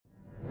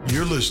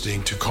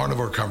listening to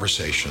Carnivore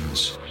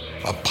Conversations,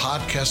 a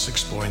podcast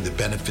exploring the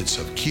benefits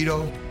of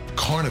keto,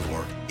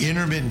 carnivore,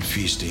 intermittent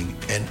feasting,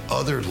 and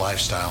other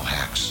lifestyle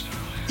hacks.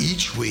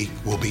 Each week,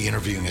 we'll be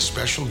interviewing a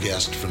special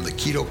guest from the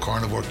keto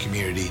carnivore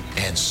community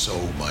and so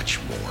much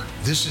more.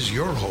 This is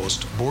your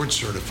host, board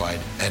certified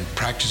and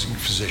practicing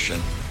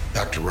physician,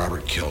 Dr.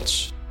 Robert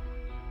Kiltz.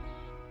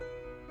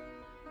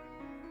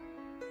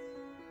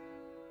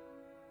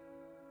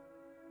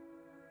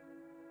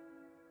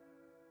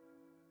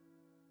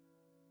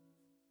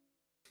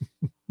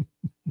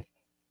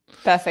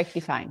 Perfectly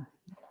fine.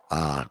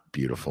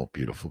 Beautiful,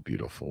 beautiful,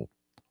 beautiful.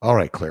 All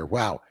right, Claire.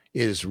 Wow.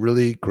 It is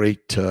really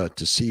great to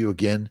see you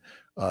again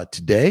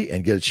today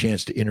and get a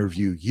chance to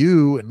interview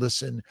you and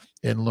listen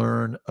and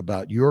learn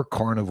about your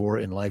carnivore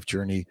and life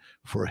journey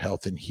for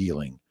health and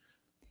healing.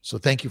 So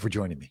thank you for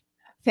joining me.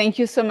 Thank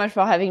you so much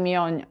for having me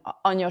on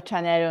your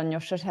channel, on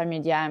your social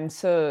media. I'm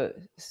so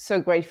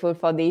grateful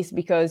for this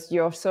because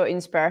you're so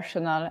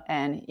inspirational,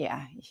 and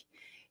yeah,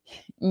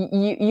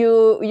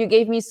 you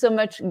gave me so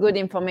much good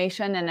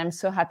information, and I'm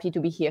so happy to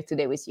be here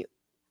today with you.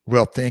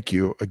 Well, thank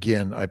you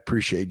again. I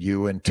appreciate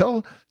you. And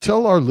tell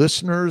our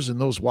listeners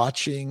and those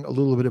watching a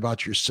little bit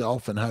about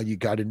yourself and how you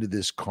got into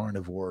this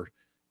carnivore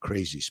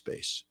crazy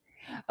space.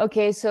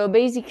 Okay, so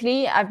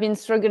basically, I've been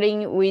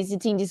struggling with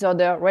eating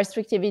disorder,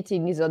 restrictive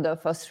eating disorder,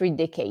 for 3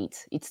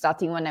 decades. It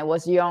started when I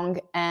was young,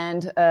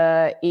 and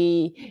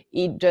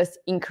it just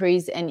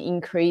increased and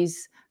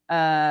increased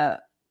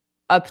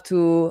up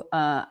to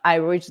I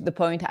reached the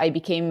point I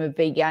became a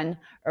vegan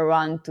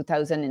around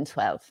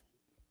 2012.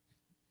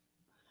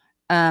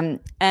 Then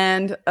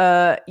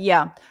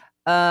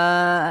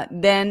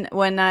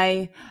when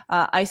I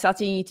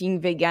started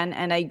eating vegan,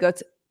 and I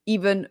got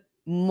even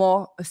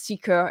more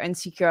sicker and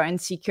sicker and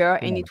sicker,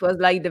 and it was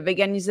like the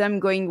veganism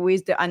going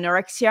with the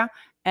anorexia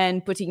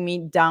and putting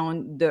me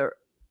down the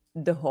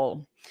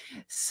hole.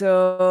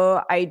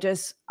 So I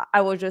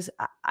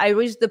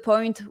reached the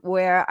point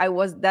where I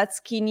was that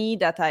skinny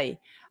that I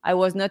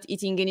was not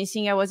eating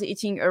anything. I was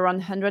eating around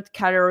 100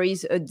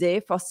 calories a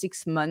day for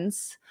 6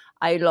 months.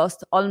 I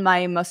lost all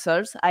my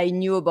muscles. I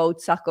knew about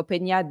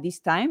sarcopenia at this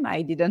time.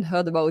 I didn't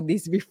heard about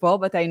this before,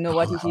 but I know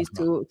what it is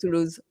to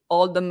lose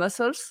all the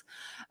muscles.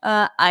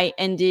 I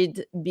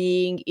ended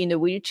being in a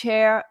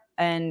wheelchair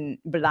and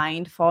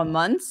blind for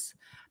months,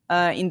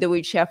 in the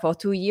wheelchair for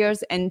 2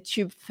 years, and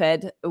tube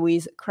fed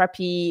with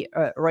crappy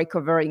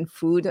recovering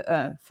food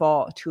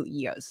for 2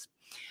 years.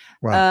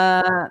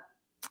 Wow.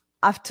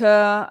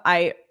 After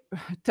I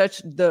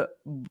touched the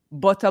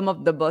bottom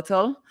of the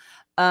bottle,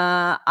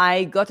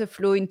 I got a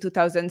flu in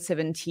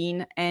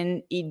 2017,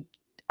 and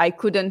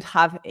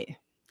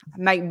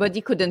my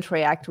body couldn't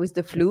react with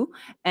the flu,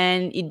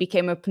 and it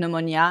became a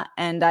pneumonia,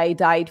 and I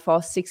died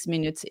for 6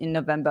 minutes in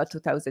November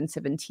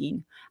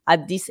 2017.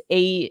 At this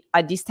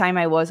time,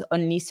 I was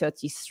only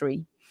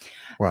 33.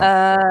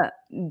 Wow.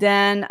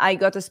 Then I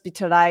got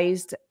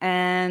hospitalized,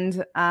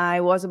 and I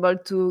was able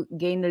to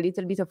gain a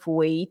little bit of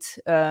weight,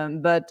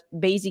 but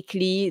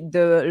basically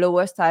the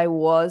lowest I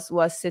was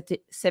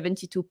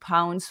 72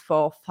 pounds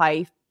for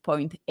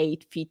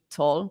 5.8 feet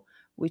tall,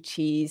 which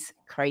is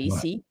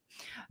crazy.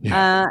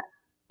 Wow.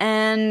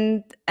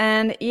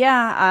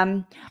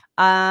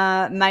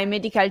 My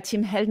medical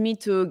team helped me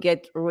to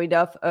get rid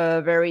of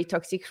a very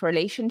toxic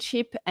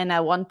relationship. And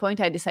at one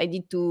point I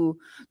decided to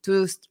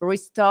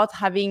restart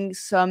having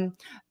some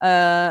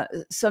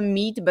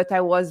meat, but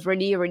I was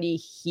really, really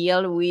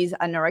healed with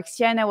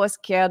anorexia, and I was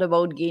scared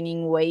about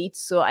gaining weight.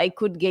 So I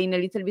could gain a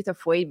little bit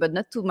of weight, but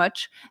not too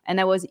much. And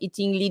I was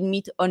eating lean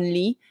meat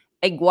only,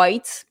 egg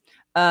whites,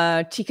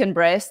 chicken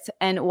breast,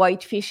 and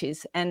white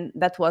fishes. And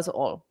that was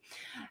all.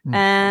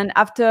 And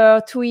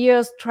after 2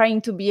 years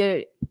trying to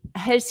be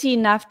healthy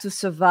enough to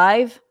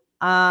survive,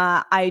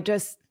 I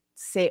just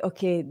say,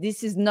 okay,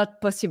 this is not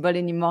possible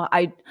anymore.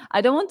 I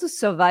don't want to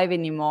survive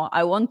anymore.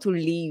 I want to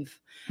live.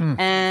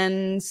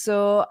 And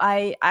so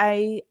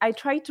I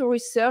tried to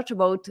research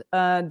about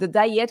the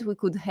diet we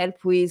could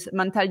help with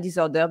mental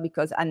disorder,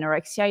 because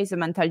anorexia is a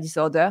mental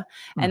disorder.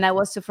 And I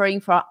was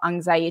suffering from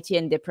anxiety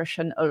and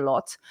depression a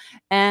lot.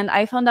 And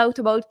I found out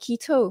about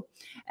keto.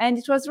 And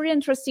it was really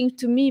interesting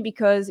to me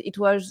because it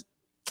was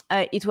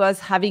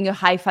having a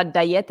high fat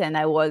diet, and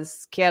I was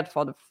scared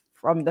from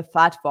the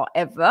fat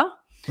forever.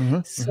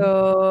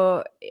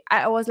 So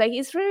I was like,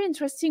 it's really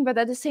interesting, but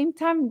at the same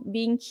time,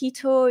 being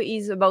keto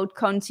is about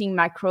counting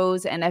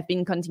macros, and I've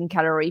been counting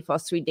calories for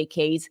 3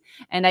 decades,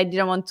 and I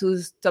didn't want to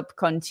stop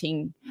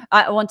counting.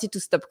 I wanted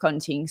to stop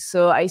counting.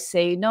 So I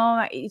say,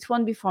 no, it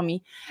won't be for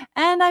me.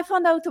 And I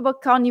found out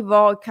about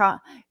carnivore.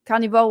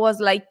 Carnivore was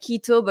like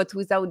keto, but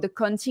without the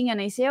counting.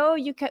 And I say, oh,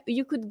 you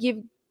could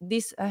give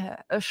this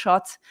a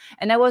shot.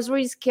 And I was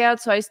really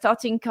scared, so I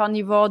started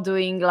carnivore,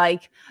 doing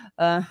like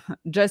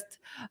just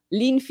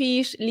lean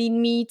fish,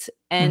 lean meat,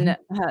 and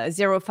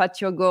zero fat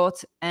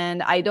yogurt.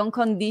 And I don't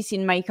count this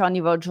in my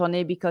carnivore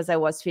journey because I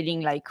was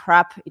feeling like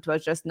crap. It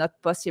was just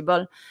not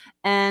possible.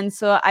 And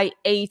so I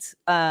ate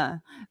a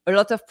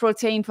lot of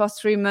protein for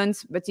 3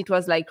 months, but it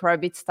was like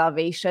rabbit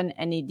starvation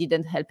and it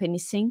didn't help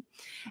anything.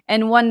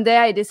 And one day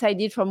I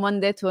decided from one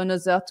day to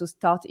another to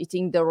start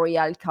eating the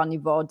royal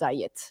carnivore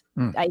diet.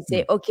 I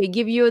say, okay,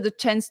 give you the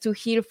chance to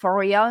heal for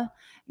real.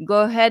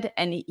 Go ahead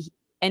and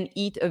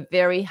eat a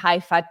very high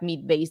fat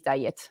meat based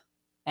diet.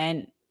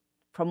 And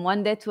from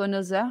one day to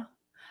another,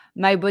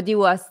 my body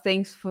was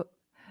thankful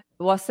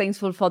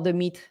for the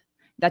meat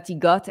that he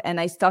got, and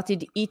I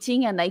started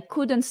eating, and I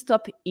couldn't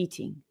stop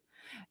eating.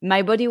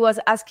 My body was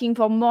asking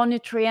for more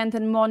nutrient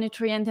and more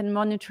nutrient and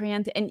more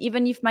nutrient, and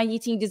even if my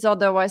eating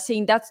disorder was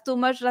saying that's too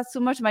much,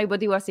 my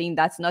body was saying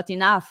that's not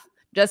enough.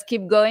 Just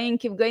keep going,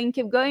 keep going,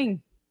 keep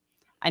going.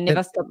 I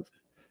never stopped.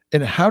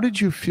 And how did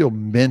you feel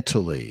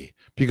mentally?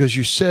 Because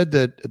you said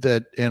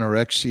that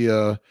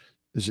anorexia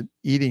is an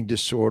eating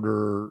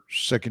disorder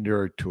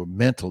secondary to a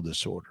mental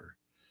disorder.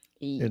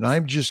 Yes. And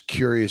I'm just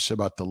curious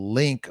about the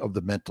link of the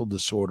mental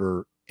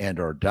disorder and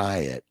our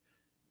diet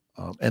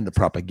and the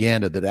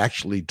propaganda that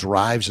actually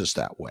drives us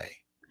that way.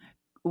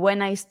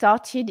 When I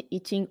started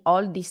eating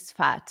all this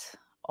fat,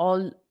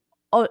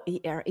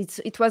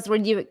 it was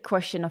really a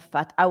question of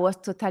fat. I was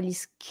totally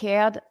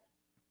scared.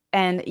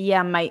 And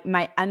yeah, my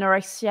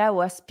anorexia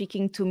was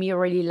speaking to me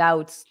really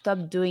loud.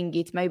 Stop doing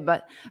it,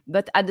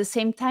 but at the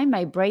same time,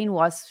 my brain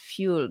was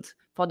fueled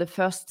for the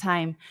first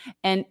time,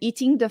 and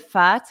eating the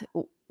fat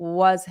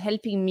was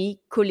helping me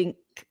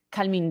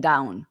calming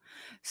down.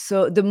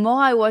 So the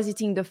more I was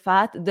eating the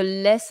fat, the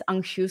less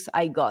anxious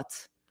I got.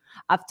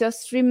 After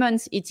 3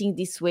 months eating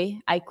this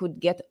way, I could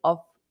get off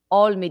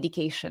all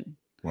medication.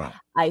 Wow!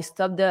 I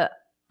stopped the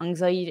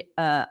anxiety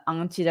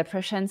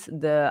antidepressants,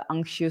 the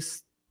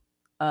anxious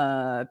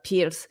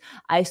pills.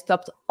 I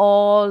stopped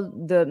all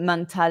the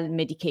mental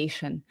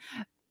medication.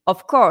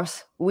 Of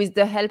course, with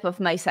the help of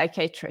my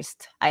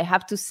psychiatrist. I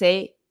have to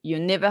say, you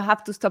never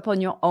have to stop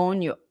on your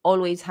own. You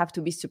always have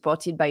to be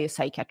supported by a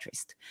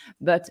psychiatrist.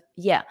 But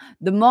yeah,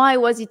 the more I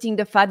was eating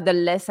the fat, the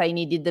less I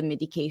needed the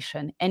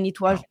medication. And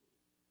it was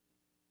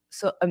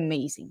so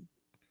amazing.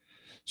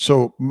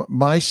 So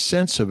my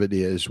sense of it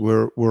is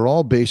we're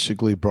all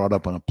basically brought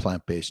up on a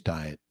plant-based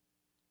diet.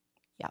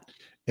 Yeah.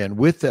 And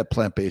with that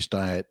plant-based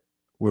diet,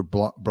 we're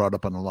brought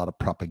up on a lot of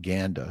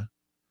propaganda.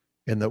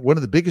 And one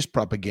of the biggest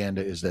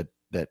propaganda is that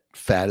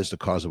fat is the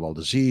cause of all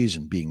disease,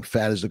 and being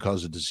fat is the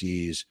cause of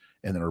disease.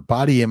 And then our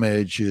body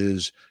image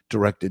is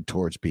directed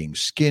towards being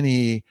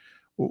skinny.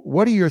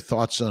 What are your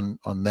thoughts on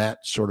that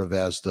sort of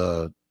as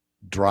the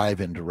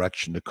drive and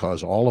direction to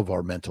cause all of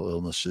our mental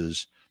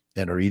illnesses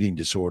and our eating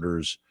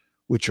disorders,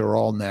 which are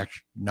all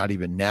not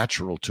even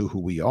natural to who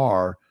we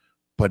are,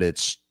 but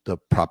it's the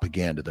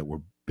propaganda that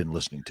we've been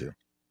listening to?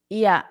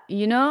 Yeah,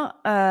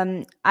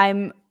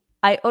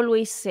 I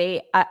always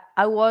say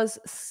I was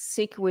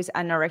sick with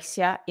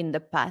anorexia in the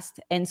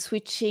past, and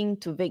switching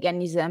to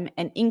veganism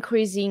and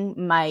increasing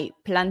my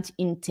plant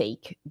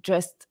intake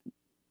just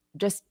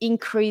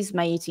increase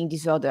my eating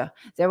disorder.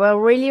 They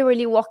were really,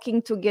 really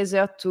working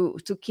together to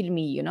kill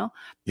me, Yeah.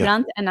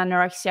 Plant and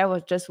anorexia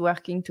was just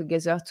working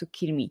together to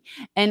kill me.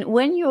 And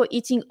when you're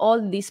eating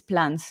all these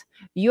plants,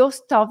 you're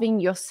starving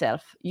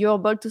yourself. You're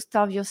able to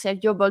starve yourself.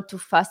 You're able to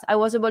fast. I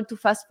was able to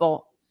fast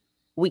for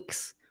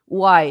weeks.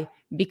 Why?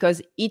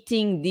 Because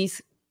eating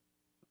this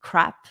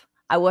crap,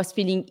 I was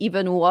feeling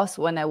even worse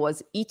when I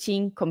was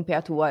eating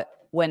compared to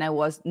when I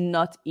was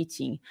not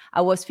eating.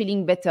 I was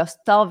feeling better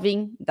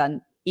starving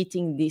than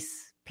eating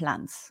these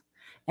plants.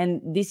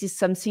 And this is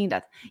something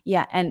that,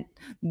 and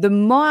the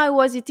more I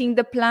was eating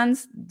the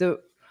plants, the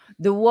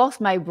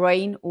worse my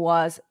brain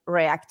was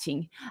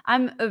reacting.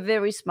 I'm a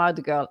very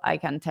smart girl, I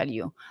can tell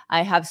you.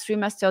 I have 3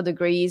 master's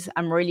degrees.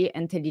 I'm really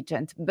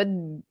intelligent. But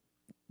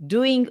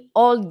doing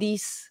all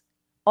these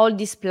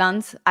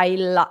plants, I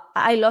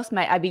lost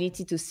my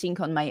ability to think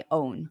on my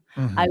own.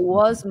 I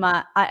lost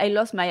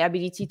my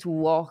ability to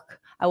work.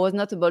 I was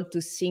not able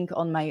to think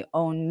on my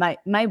own.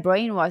 My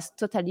brain was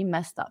totally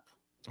messed up.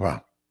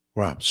 Wow.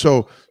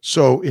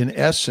 So in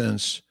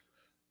essence,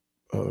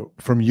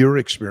 from your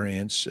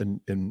experience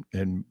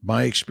and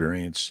my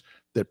experience,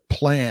 that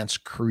plants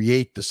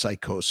create the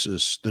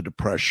psychosis, the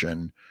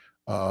depression,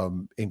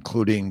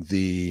 including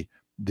the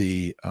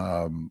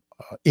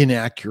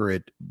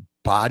inaccurate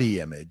body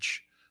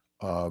image,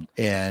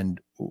 and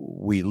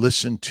we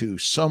listen to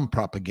some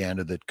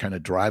propaganda that kind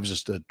of drives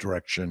us that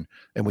direction,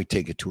 and we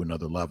take it to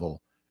another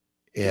level.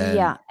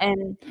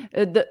 And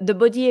the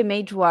body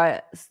image was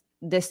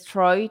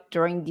destroyed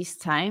during this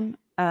time,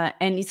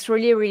 and it's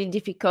really, really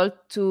difficult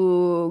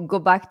to go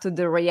back to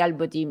the real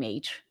body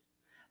image.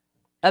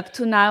 Up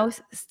to now,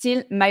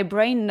 still my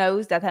brain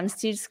knows that I'm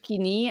still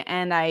skinny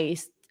and I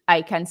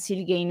can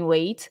still gain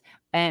weight,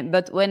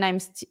 but when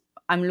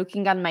I'm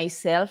looking at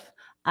myself,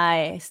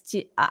 I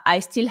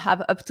still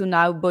have up to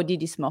now body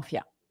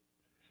dysmorphia.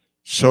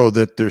 So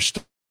that there's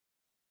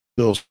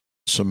still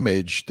some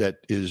image that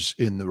is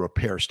in the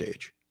repair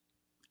stage.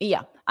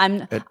 Yeah, I'm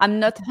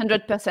not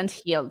 100%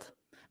 healed,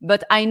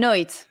 but I know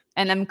it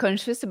and I'm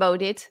conscious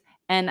about it,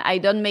 and I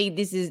don't make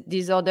this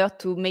disorder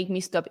to make me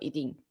stop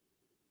eating.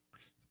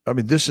 I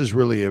mean, this is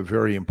really a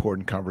very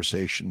important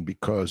conversation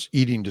because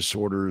eating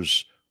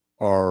disorders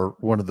are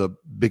one of the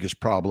biggest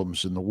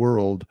problems in the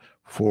world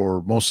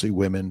for mostly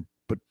women,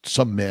 but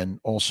some men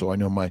also. I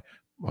know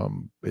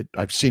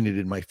I've seen it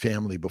in my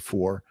family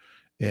before,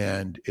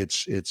 and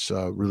it's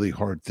a really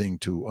hard thing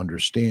to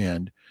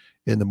understand.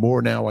 And the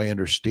more now I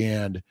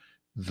understand,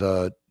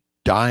 the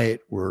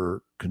diet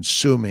we're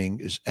consuming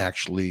is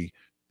actually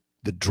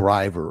the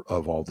driver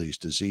of all these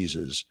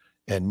diseases,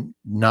 and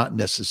not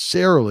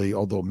necessarily,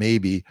 although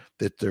maybe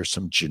that there's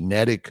some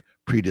genetic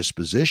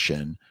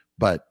predisposition,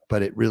 but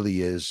it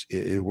really is,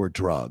 we're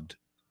drugged.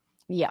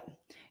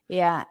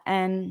 Yeah,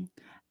 and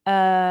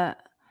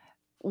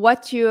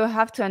what you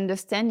have to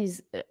understand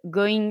is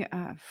going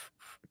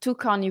to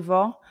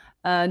carnivore.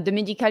 The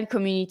medical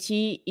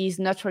community is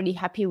not really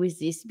happy with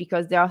this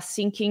because they are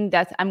thinking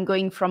that I'm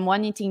going from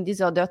one eating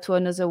disorder to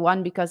another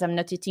one because I'm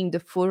not eating the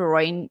full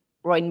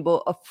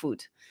rainbow of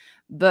food.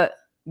 But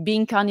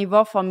being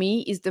carnivore for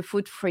me is the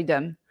food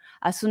freedom.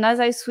 As soon as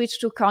I switch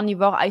to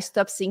carnivore, I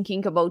stop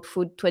thinking about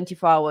food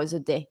 24 hours a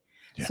day.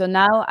 Yeah. So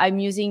now I'm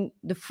using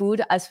the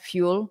food as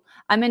fuel.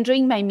 I'm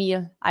enjoying my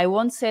meal. I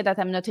won't say that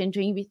I'm not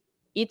enjoying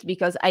it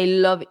because I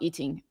love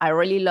eating. I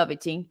really love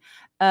eating.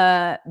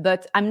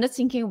 But I'm not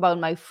thinking about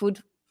my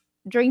food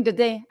during the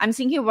day. I'm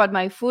thinking about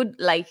my food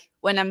like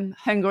when I'm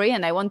hungry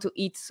and I want to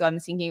eat. So I'm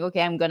thinking,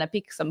 okay, I'm going to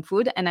pick some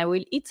food and I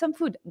will eat some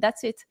food.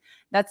 That's it.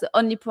 That's the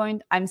only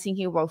point I'm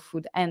thinking about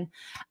food. And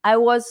I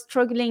was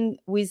struggling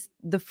with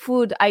the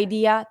food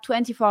idea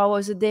 24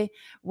 hours a day,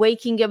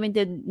 waking up in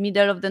the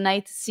middle of the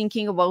night,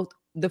 thinking about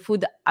the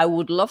food I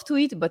would love to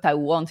eat, but I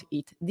won't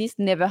eat. This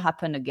never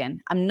happened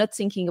again. I'm not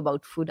thinking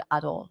about food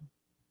at all.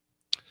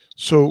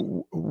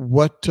 So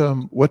what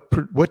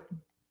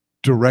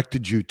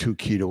directed you to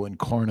keto and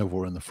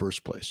carnivore in the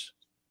first place?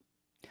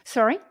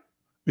 Sorry?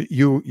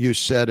 You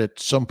said at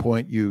some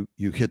point you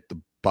hit the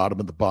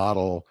bottom of the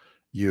bottle.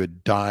 You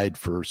had died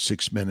for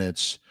 6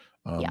 minutes.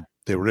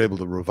 They were able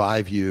to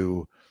revive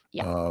you.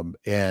 Yeah.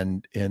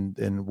 And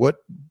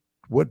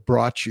what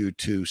brought you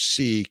to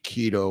see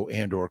keto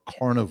and or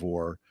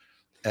carnivore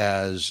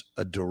as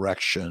a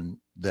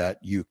direction that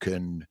you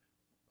can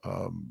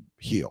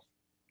heal?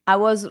 I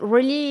was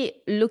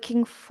really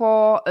looking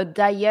for a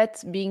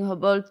diet being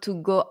able to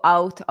go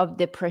out of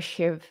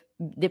depressive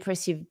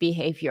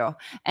behavior.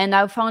 And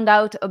I found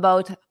out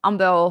about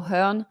Amber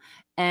O'Hearn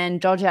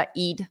and Georgia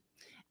Ede.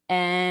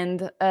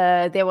 And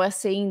they were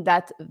saying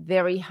that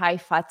very high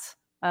fat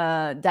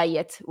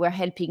diet were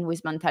helping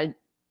with mental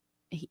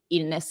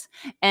illness.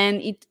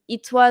 And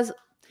it was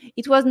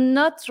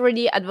not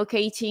really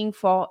advocating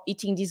for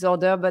eating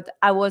disorder, but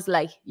I was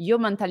like, you're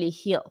mentally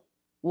ill.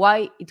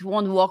 Why it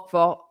won't work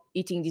for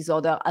eating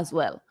disorder as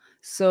well?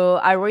 So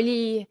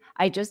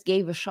I just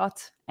gave a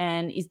shot,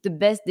 and it's the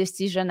best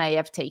decision I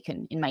have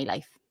taken in my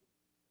life.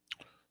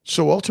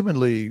 So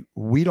ultimately,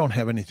 we don't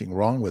have anything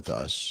wrong with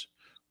us.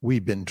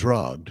 We've been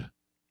drugged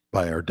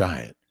by our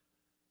diet.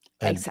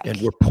 Exactly.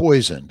 And we're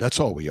poisoned. That's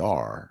all we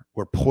are.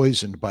 We're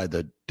poisoned by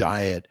the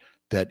diet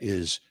that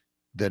is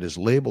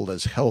labeled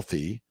as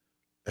healthy,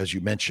 as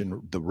you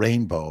mentioned, the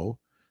rainbow,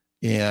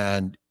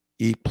 and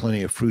eat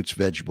plenty of fruits,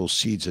 vegetables,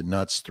 seeds, and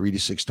nuts 3 to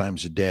 6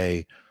 times a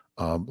day.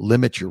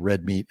 Limit your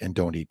red meat and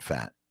don't eat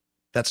fat.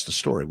 That's the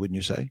story, wouldn't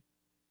you say?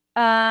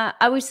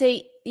 I would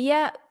say,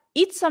 yeah,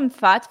 eat some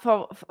fat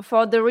for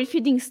the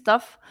refeeding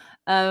stuff.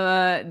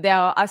 They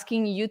are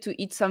asking you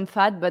to eat some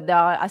fat, but they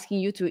are asking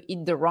you to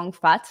eat the wrong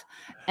fat.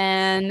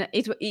 And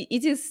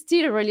it is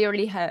still really,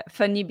 really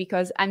funny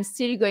because I'm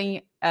still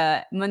going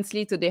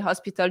monthly to the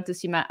hospital to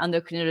see my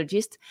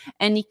endocrinologist.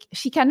 And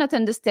she cannot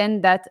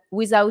understand that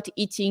without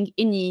eating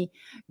any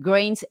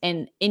grains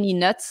and any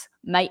nuts,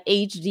 my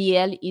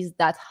HDL is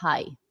that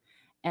high.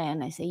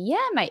 And I say,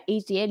 yeah, my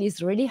HDL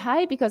is really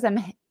high because I'm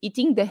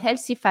eating the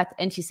healthy fat.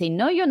 And she say,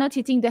 no, you're not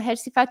eating the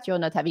healthy fat. You're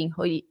not having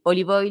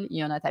olive oil.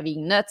 You're not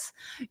having nuts.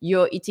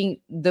 You're eating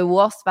the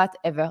worst fat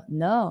ever.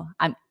 No,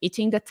 I'm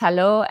eating the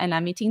tallow and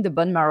I'm eating the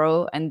bone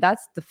marrow. And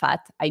that's the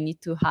fat I need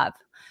to have.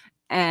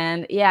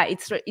 And yeah,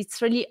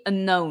 it's really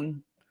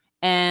unknown.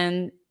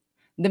 And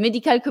the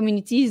medical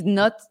community is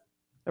not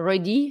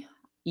ready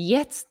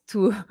yet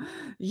to,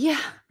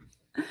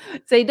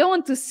 they don't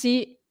want to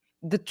see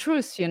the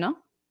truth,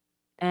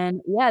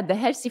 And yeah, the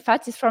healthy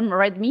fat is from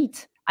red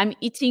meat. I'm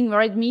eating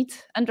red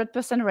meat,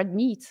 100% red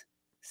meat.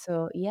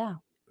 So yeah.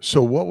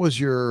 So what was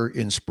your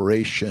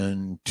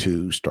inspiration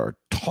to start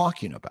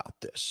talking about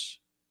this?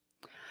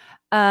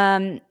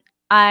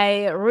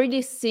 I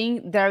really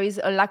think there is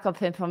a lack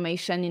of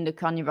information in the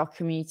carnivore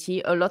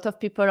community. A lot of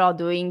people are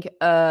doing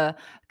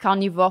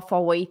carnivore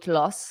for weight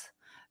loss.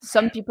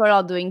 Some people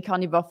are doing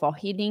carnivore for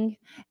healing.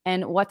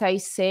 And what I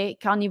say,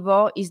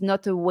 carnivore is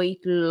not a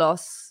weight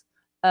loss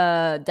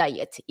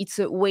diet. It's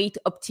a weight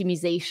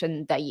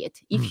optimization diet.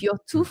 If you're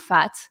too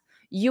fat,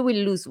 you will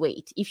lose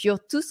weight. If you're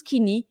too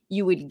skinny,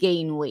 you will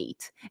gain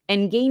weight.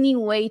 And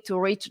gaining weight to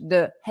reach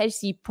the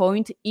healthy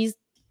point is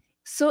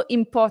so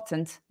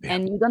important, Yeah.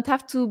 and you don't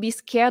have to be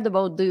scared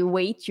about the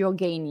weight you're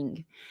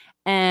gaining.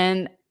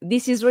 And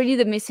this is really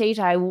the message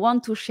I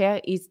want to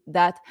share, is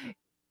that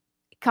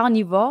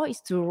carnivore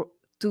is to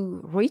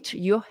reach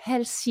your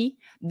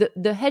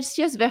the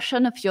healthiest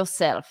version of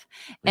yourself.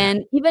 Yeah.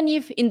 And even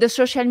if in the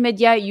social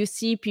media you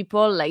see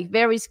people like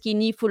very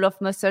skinny, full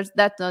of muscles,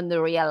 that's not the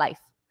real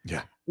life.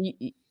 Yeah.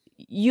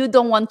 You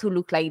don't want to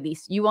look like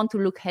this. You want to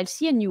look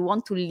healthy, and you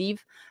want to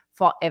live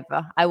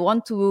forever. I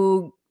want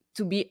to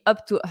be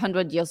up to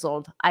 100 years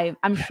old. I'm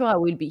Yeah. sure I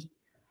will be.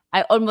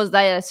 I almost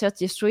died at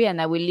 33,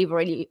 and I will live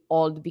really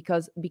old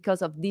because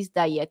of this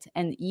diet.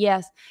 And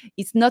yes,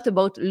 it's not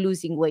about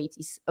losing weight,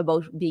 it's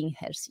about being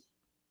healthy.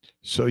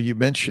 So you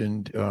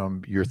mentioned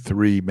your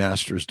 3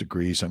 master's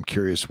degrees. I'm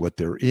curious what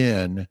they're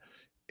in.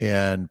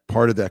 And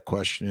part of that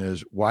question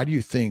is, why do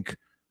you think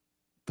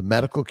the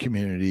medical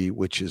community,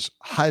 which is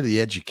highly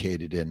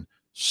educated and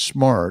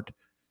smart,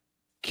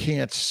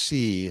 can't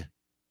see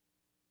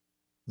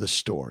the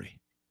story?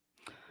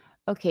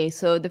 Okay,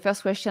 so the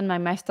first question, my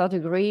master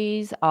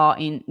degrees are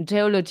in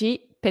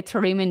geology,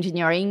 petroleum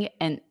engineering,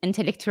 and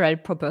intellectual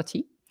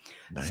property.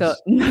 So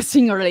Nice.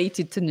 nothing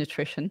related to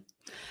nutrition.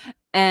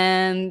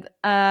 And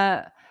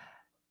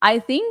I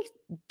think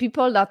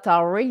people that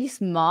are really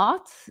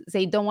smart,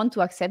 they don't want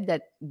to accept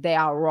that they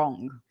are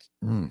wrong.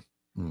 Mm,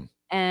 mm.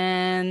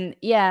 And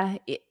yeah,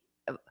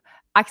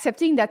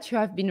 accepting that you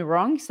have been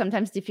wrong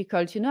sometimes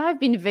difficult. I've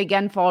been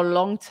vegan for a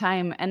long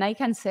time, and I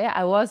can say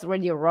I was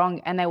really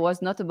wrong, and I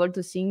was not able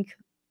to think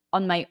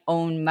on my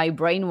own. My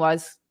brain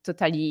was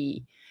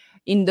totally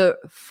in the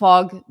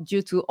fog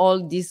due to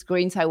all these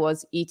grains I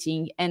was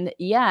eating. And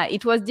yeah,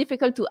 it was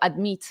difficult to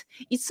admit.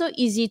 It's so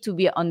easy to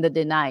be on the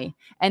deny.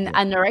 And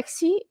Yeah.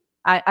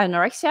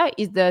 anorexia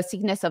is the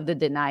sickness of the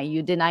deny.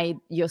 You deny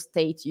your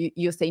state.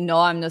 You say, no,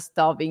 I'm not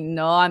starving.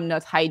 No, I'm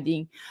not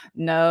hiding.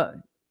 No,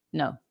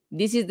 no.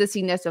 This is the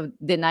sickness of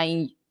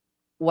denying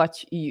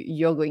what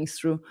you're going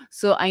through.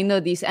 So I know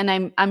this, and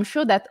I'm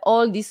sure that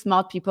all these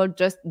smart people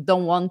just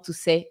don't want to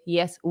say,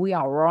 yes, we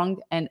are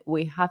wrong, and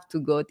we have to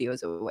go the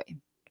other way.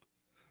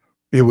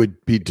 It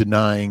would be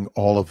denying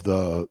all of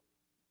the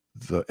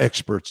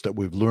experts that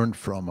we've learned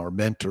from, our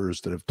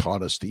mentors that have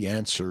taught us the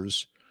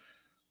answers.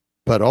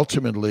 But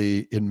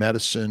ultimately, in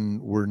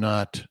medicine, we're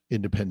not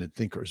independent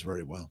thinkers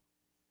very well.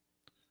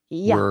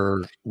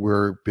 Yeah.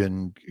 We're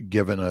been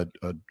given a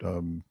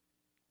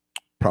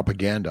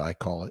propaganda, I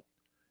call it.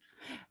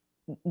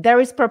 There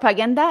is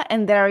propaganda,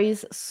 and there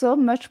is so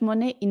much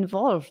money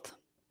involved.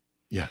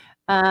 Yeah.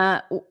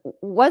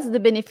 What's the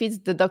benefits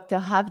the doctor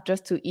have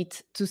just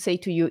to say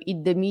to you,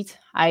 eat the meat?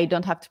 I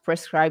don't have to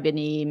prescribe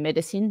any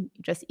medicine,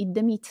 just eat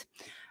the meat.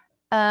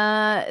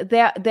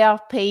 They are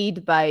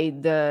paid by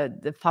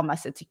the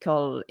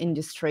pharmaceutical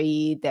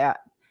industry. They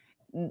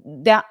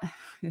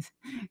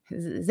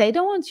they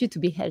don't want you to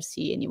be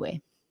healthy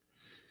anyway.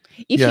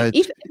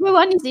 If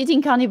everyone is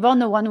eating carnivore,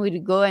 no one will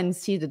go and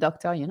see the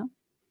doctor.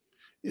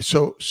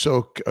 So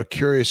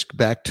curious,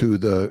 back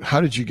to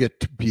how did you get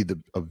to be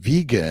a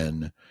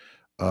vegan?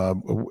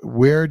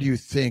 Where do you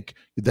think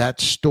that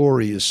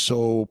story is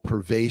so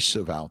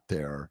pervasive out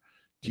there?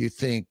 Do you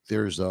think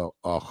there's a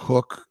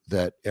hook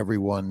that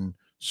everyone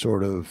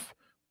sort of,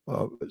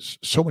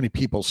 so many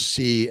people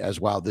see as,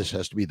 wow, this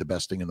has to be the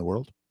best thing in the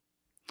world?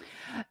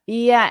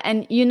 Yeah,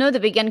 and the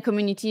vegan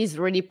community is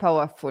really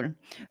powerful.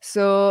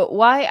 So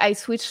why I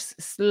switched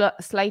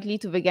slightly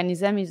to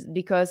veganism is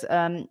because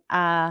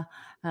I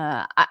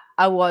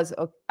was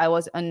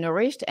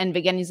unnourished, and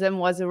veganism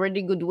was a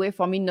really good way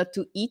for me not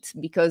to eat,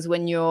 because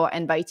when you're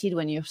invited,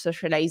 when you're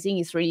socializing,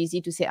 it's really easy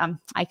to say,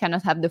 I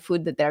cannot have the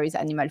food that there is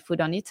animal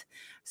food on it.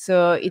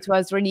 So it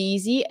was really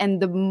easy,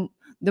 and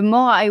the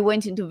more I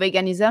went into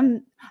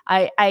veganism,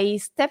 I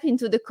stepped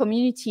into the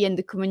community, and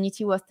the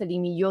community was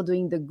telling me, you're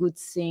doing the good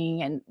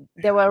thing, and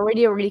they were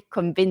really, really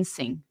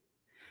convincing.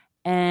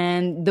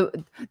 And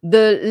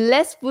the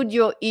less food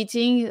you're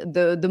eating,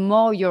 the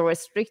more you're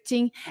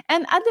restricting.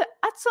 And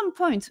at some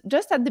point,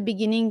 just at the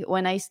beginning,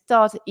 when I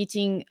start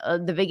eating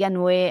the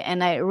vegan way,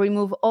 and I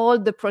remove all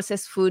the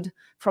processed food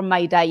from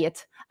my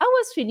diet, I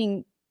was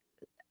feeling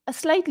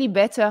slightly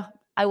better.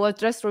 I was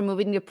just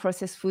removing the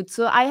processed food.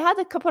 So I had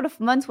a couple of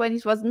months when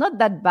it was not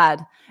that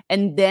bad.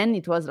 And then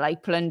it was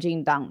like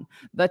plunging down.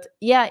 But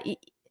yeah,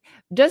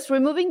 just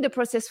removing the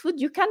processed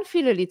food, you can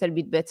feel a little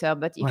bit better.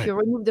 But if you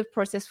remove the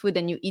processed food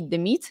and you eat the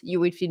meat,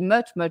 you will feel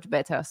much, much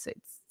better. So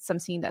it's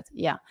something that,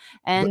 yeah.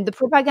 And the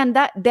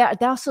propaganda, they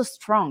are so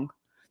strong.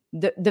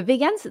 The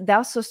vegans, they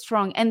are so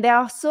strong, and they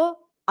are so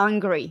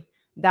angry.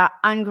 They're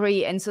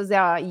angry, and so they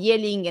are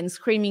yelling and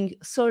screaming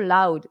so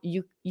loud,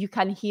 you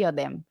can hear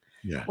them.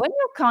 Yeah. When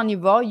you're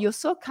carnivore, you're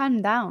so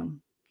calm down.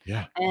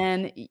 Yeah.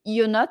 And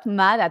you're not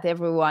mad at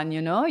everyone,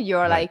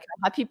 you're like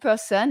a happy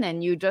person,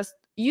 and you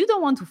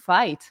don't want to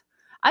fight.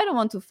 I don't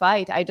want to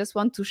fight. I just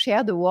want to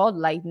share the world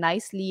like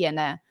nicely, and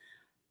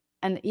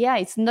yeah,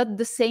 it's not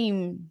the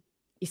same.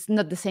 It's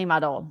not the same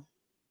at all.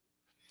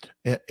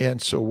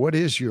 And so what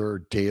is your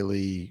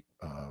daily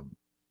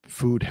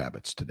food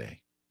habits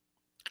today?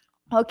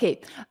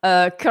 Okay.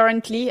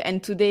 Currently,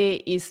 and today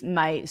is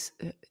my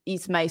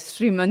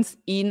 3 months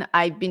in.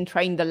 I've been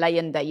trying the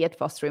Lion diet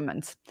for 3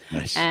 months,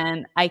 Nice.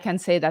 and I can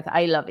say that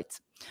I love it.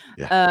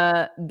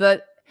 Yeah.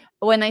 But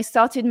when I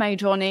started my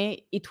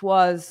journey, it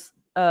was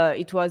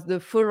the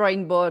full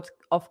rainbow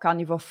of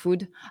carnivore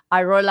food.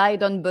 I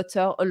relied on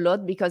butter a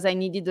lot because I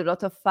needed a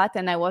lot of fat,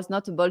 and I was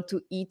not able to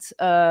eat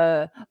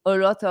a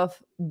lot of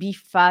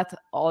beef fat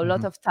or a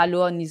lot Mhm. of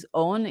tallow on its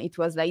own. It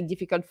was like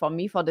difficult for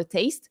me for the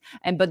taste,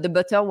 and but the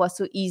butter was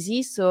so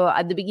easy. So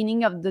at the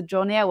beginning of the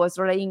journey, I was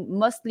relying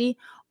mostly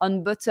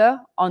on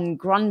butter, on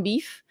ground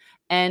beef,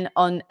 and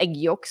on egg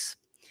yolks.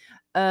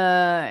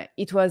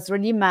 It was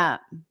really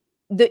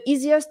the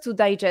easiest to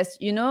digest.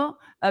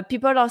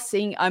 People are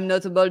saying I'm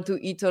not able to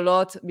eat a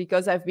lot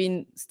because I've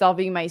been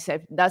starving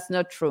myself. That's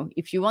not true.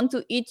 If you want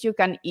to eat, you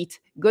can eat.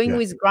 Going Yeah.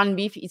 with ground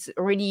beef, it's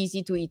really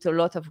easy to eat a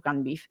lot of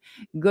ground beef.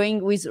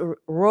 Going with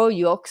raw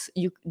yolks,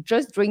 you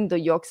just drink the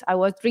yolks. I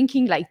was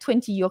drinking like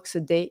 20 yolks a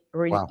day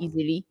really Wow.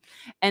 easily,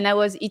 and I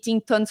was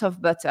eating tons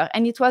of butter,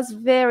 and it was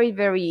very,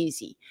 very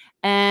easy.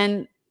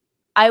 And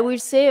I will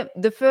say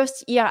the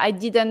first year I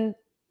didn't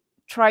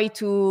try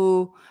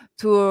to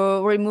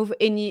remove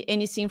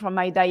anything from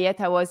my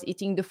diet. I was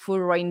eating the full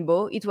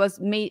rainbow. It was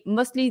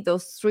mostly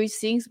those three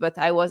things, but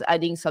I was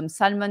adding some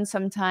salmon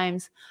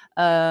sometimes,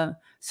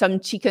 some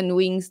chicken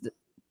wings.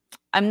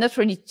 I'm not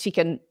really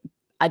chicken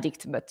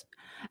addict, but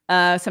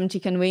some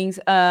chicken wings,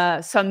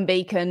 some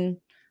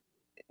bacon,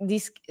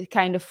 this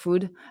kind of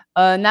food.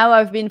 Now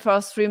I've been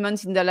for 3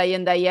 months in the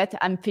Lion diet.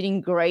 I'm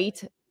feeling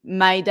great.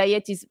 My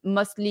diet is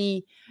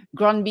mostly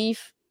ground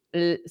beef,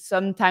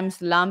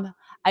 sometimes lamb.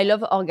 I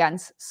love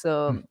organs,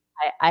 so Mm.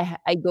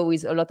 I go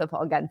with a lot of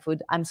organ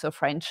food. I'm so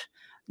French.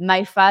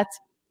 My fat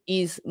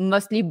is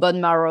mostly bone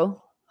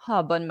marrow.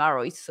 Oh, bone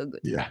marrow is so good.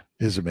 Yeah.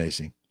 Is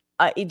amazing.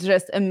 It's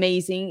just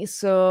amazing.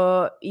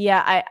 So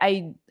yeah,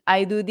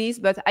 I do this,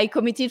 but I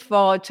committed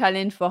for a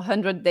challenge for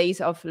 100 days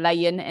of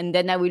Lion, and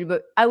then I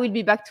will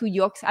be back to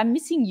yolks. I'm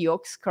missing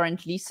yolks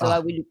currently, so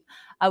Ah.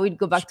 I will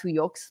go back to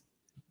yolks.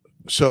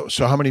 So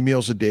how many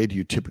meals a day do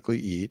you typically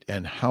eat,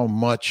 and how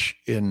much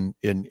in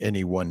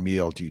any one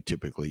meal do you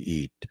typically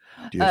eat?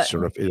 Do you Uh,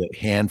 sort of a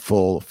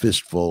handful,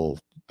 fistful,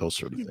 those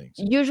sort of things?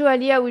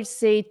 Usually, I will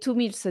say 2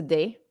 meals a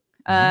day.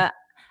 Mhm. Uh,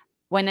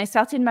 when I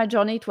started my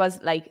journey, it was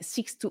like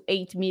 6 to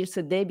 8 meals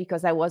a day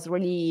because I was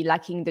really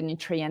lacking the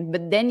nutrient.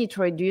 But then it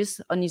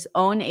reduced on its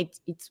own.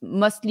 It's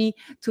mostly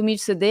 2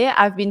 meals a day.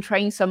 I've been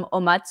trying some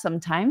OMAD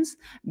sometimes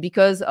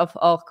because of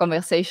our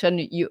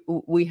conversation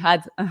we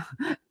had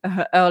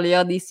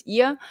earlier this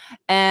year.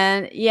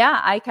 And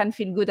yeah, I can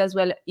feel good as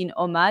well in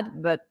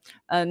OMAD, but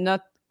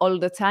not all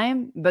the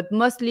time. But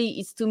mostly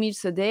it's 2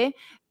 meals a day.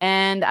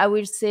 And I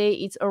will say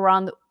it's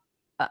around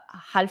a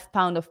half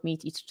pound of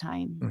meat each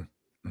time.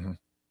 Mm, mhm.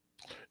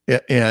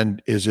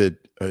 And is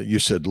it you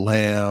said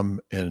lamb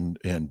and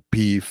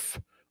beef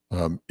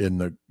in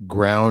the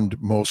ground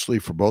mostly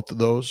for both of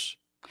those?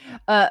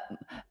 Uh,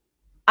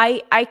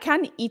 I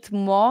can eat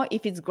more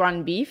if it's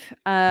ground beef.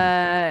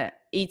 Mm,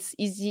 It's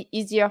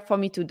easier for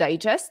me to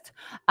digest.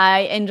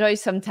 I enjoy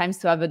sometimes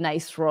to have a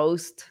nice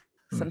roast,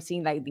 mm,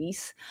 something like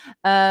this.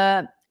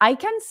 I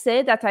can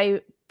say that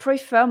I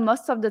prefer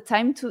most of the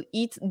time to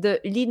eat the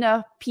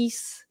leaner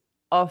piece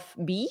of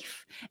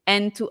beef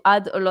and to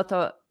add a lot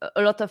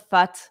of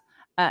fat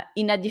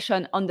in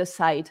addition on the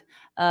side.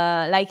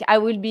 Like I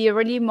will be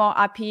really more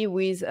happy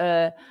with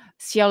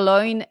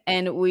sirloin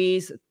and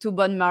with two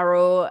bone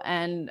marrow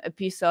and a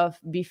piece of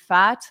beef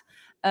fat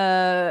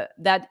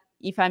that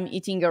if I'm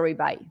eating a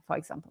ribeye, for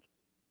example.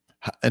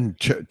 And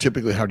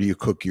typically, how do you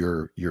cook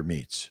your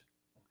meats?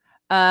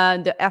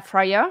 The air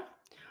fryer,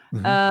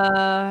 Mhm.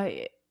 uh,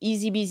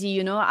 easy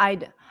busy, I,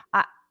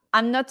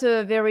 I'm not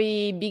a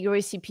very big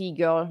recipe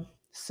girl,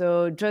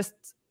 so just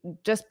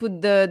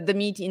put the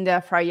meat in the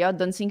air fryer.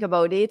 Don't think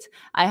about it.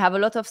 I have a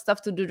lot of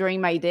stuff to do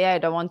during my day. I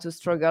don't want to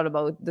struggle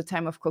about the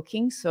time of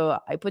cooking, so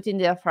I put in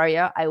the air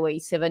fryer. I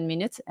wait 7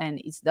 minutes and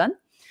it's done.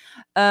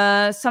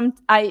 Some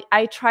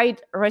I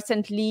tried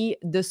recently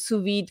the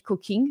sous vide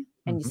cooking,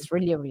 and Mhm. it's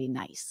really really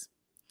nice.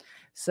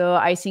 So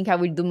I think I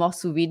will do more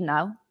sous vide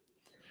now.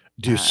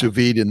 Do you Uh, sous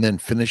vide and then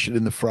finish it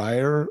in the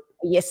fryer,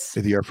 yes.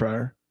 in the air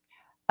fryer?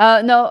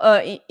 No,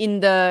 in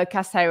the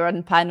cast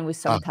iron pan with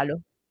Ah, some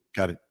tallow.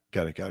 got it.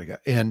 Got it. Got it. Got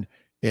it.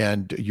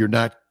 And you're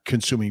not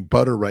consuming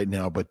butter right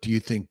now, but do you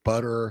think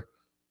butter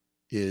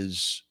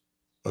is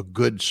a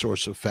good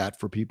source of fat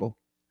for people?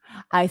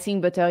 I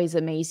think butter is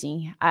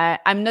amazing.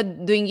 I'm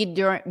not doing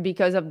it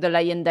because of the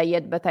Lion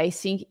diet, but I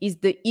think it's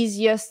the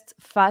easiest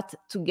fat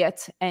to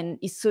get and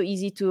it's so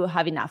easy to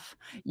have enough.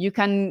 You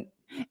can,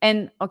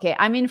 and okay,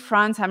 I'm in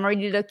France. I'm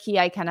really lucky.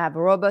 I can have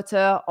raw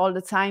butter all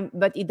the time,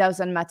 but it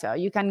doesn't matter.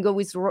 You can go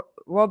with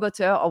raw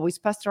butter or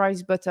with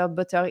pasteurized butter.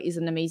 Butter is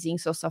an amazing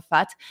source of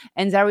fat.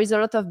 And there is a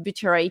lot of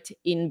butyrate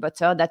in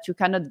butter that you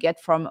cannot get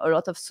from a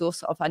lot of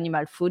source of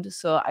animal food.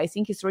 So I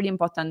think it's really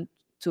important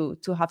to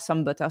have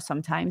some butter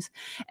sometimes.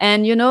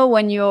 And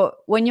when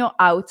you're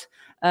out,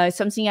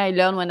 something I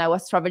learned when I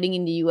was traveling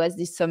in the US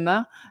this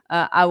summer,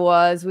 I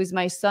was with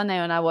my son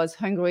and I was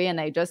hungry and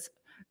I just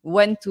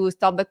went to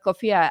Starbucks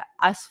coffee, I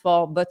asked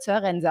for butter,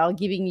 and they are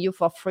giving you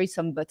for free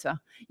some butter.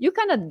 You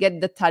cannot get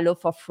the tallow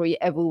for free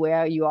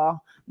everywhere you are,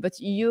 but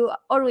you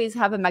always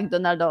have a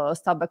McDonald's or a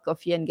Starbucks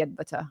coffee and get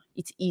butter.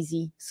 It's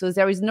easy. So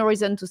there is no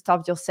reason to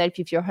starve yourself.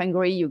 If you're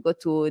hungry, you go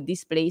to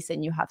this place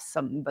and you have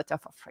some butter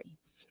for free.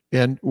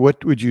 And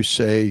what would you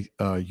say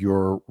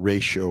your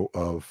ratio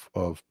of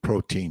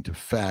protein to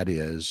fat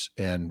is,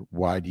 and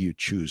why do you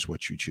choose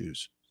what you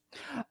choose?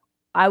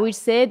 I will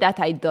say that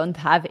I don't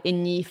have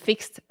any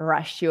fixed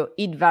ratio.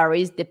 It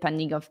varies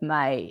depending of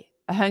my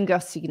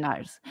hunger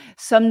signals.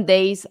 Some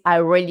days I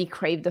really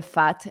crave the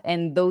fat,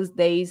 and those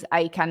days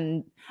I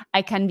can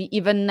be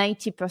even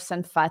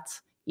 90% fat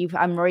if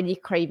I'm really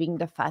craving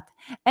the fat.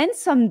 And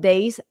some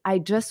days I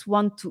just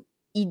want to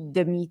eat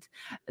the meat.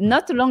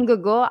 Not long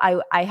ago,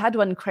 I had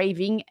one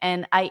craving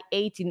and I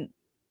ate in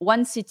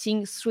one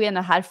sitting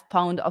 3.5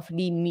 pounds of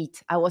lean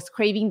meat. I was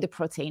craving the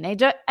protein. I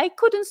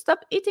couldn't stop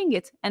eating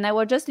it. And I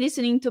was just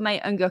listening to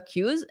my hunger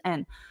cues.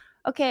 And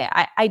okay,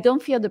 I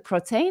don't fear the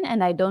protein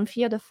and I don't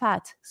fear the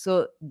fat.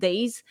 So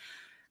days,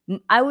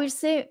 I will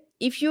say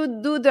if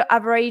you do the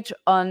average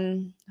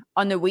on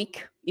a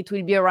week, it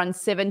will be around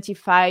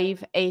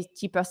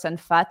 75-80%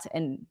 fat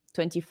and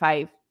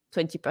 20%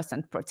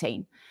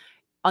 protein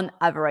on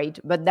average.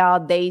 But there are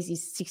days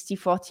it's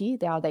 60-40,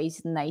 there are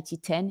days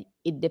 90-10.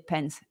 It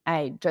depends.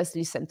 I just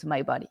listen to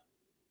my body.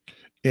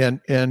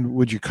 And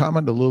would you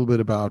comment a little bit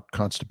about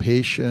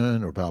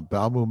constipation or about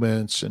bowel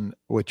movements and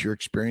what your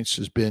experience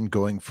has been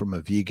going from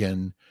a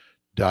vegan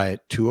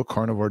diet to a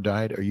carnivore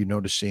diet? Are you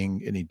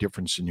noticing any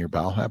difference in your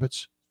bowel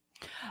habits?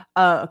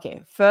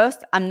 Okay,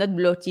 first, I'm not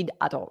bloated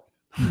at all.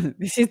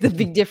 This is the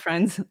big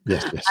difference.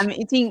 Yes. I'm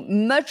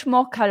eating much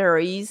more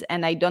calories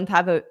and I don't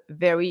have a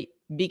very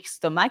big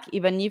stomach,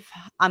 even if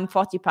I'm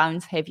 40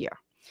 pounds heavier.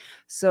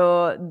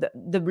 So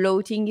the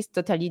bloating is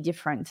totally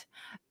different.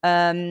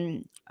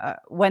 When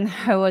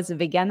I was a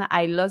vegan,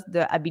 I lost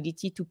the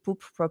ability to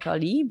poop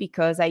properly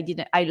because I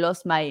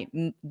lost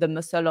the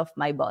muscle of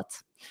my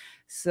butt.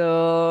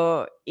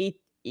 So it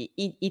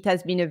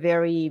has been a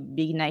very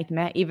big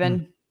nightmare.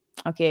 Even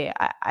okay,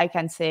 I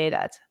can say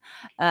that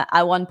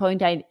at one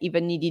point I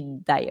even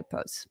needed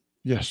diapers.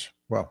 Yes.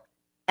 Wow.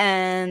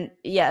 And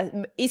yeah,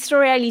 it's a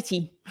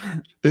reality.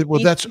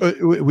 That's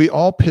we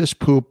all piss,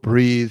 poop,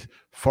 breathe,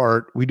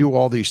 fart. We do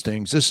all these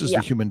things. This is Yeah.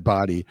 the human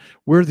body.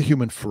 We're the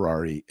human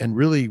Ferrari. And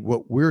really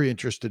what we're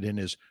interested in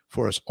is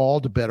for us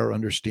all to better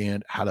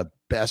understand how to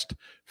best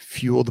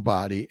fuel the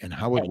body and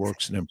how it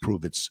works and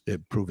improve its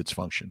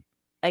function.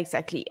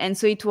 Exactly. And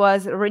so it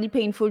was really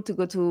painful to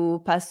go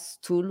to pass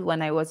stool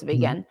when I was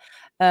vegan.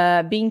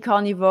 Being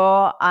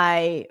carnivore,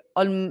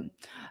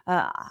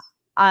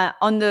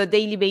 on the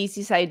daily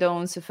basis, I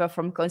don't suffer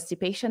from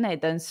constipation. I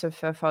don't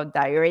suffer from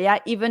diarrhea.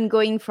 Even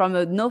going from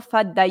a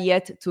no-fat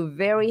diet to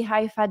very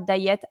high-fat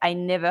diet, I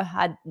never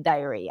had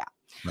diarrhea.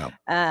 Wow.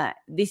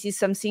 This is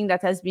something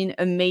that has been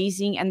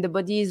amazing, and the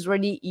body is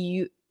really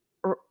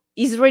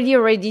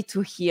ready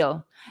to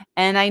heal.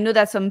 And I know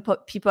that some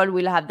people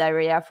will have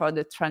diarrhea for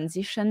the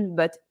transition,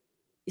 but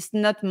it's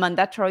not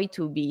mandatory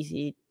to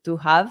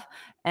have.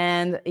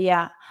 And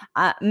yeah,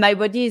 my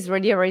body is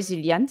really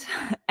resilient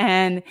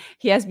and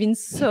he has been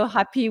so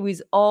happy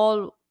with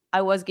all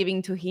I was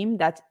giving to him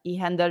that he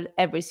handled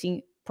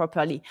everything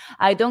properly.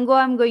 I don't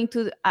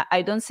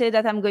say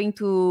that I'm going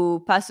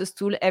to pass a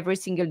stool every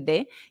single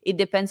day. It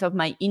depends on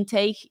my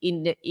intake.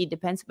 It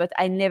depends, but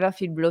I never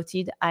feel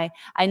bloated. I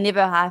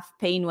never have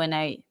pain when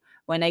I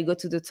go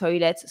to the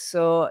toilet.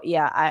 So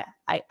yeah,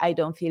 I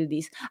don't feel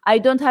this. I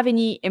don't have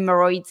any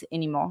hemorrhoids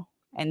anymore.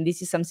 And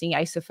this is something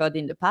I suffered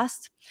in the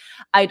past.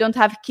 I don't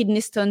have kidney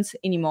stones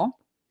anymore.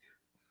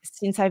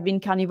 Since I've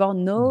been carnivore,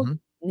 no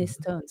kidney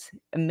stones.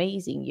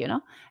 Amazing,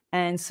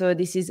 And so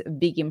this is a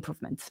big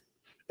improvement.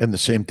 And the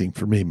same thing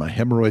for me. My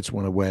hemorrhoids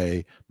went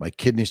away. My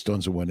kidney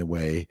stones went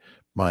away.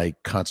 My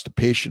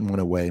constipation went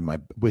away.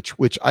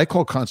 Which I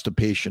call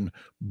constipation,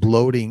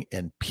 bloating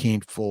and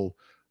painful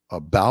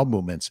bowel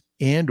movements,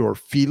 and or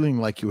feeling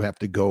like you have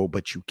to go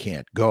but you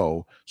can't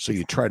go, so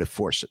you try to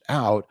force it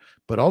out.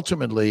 But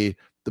ultimately,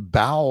 the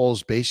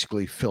bowels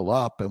basically fill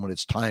up, and when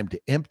it's time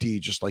to empty,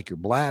 just like your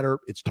bladder,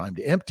 it's time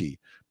to empty.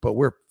 But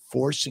we're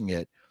forcing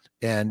it,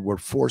 and we're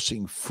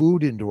forcing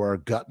food into our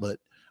gutlet.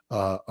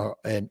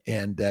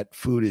 And that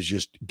food is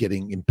just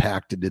getting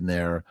impacted in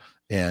there,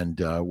 and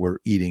we're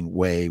eating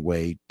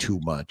way too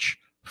much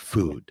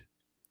food.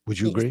 Would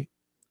you agree?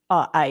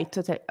 Oh,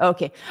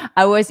 okay.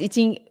 I was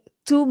eating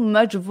too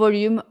much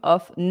volume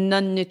of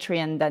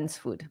non-nutrient dense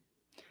food.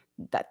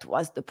 That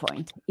was the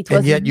point. It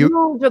was a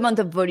huge amount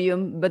of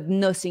volume, but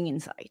nothing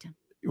inside.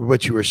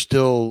 But you were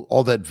still,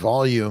 all that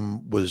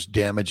volume was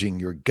damaging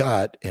your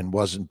gut and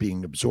wasn't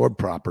being absorbed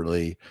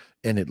properly,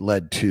 and it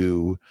led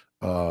to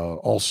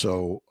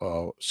also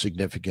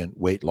significant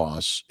weight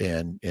loss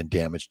and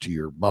damage to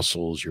your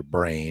muscles, your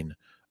brain,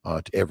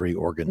 to every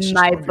organ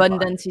system. My bone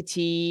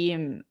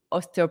density,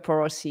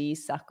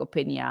 osteoporosis,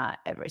 sarcopenia,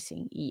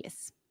 everything.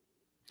 Yes.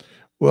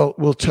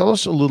 Well, tell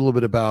us a little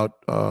bit about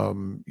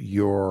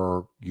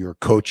your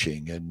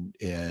coaching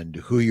and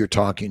who you're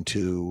talking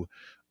to,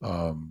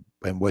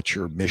 and what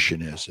your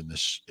mission is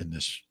in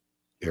this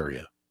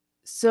area.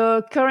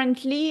 So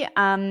currently,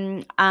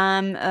 I'm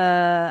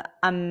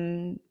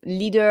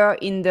leader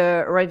in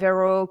the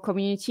Rivero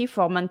community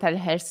for mental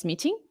health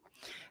meeting.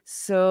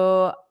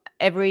 So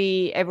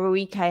every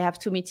week I have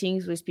 2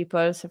 meetings with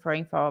people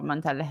suffering from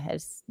mental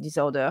health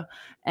disorder,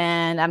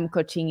 and I'm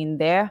coaching in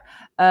there.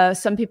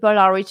 Some people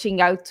are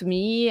reaching out to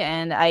me,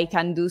 and I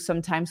can do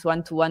sometimes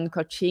one-to-one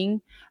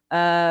coaching.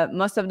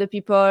 Most of the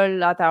people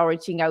that are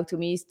reaching out to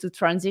me is to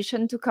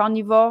transition to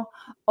carnivore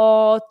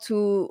or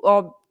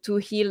to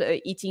heal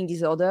a eating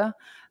disorder.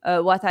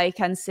 What I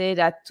can say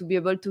that to be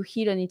able to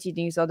heal an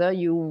eating disorder,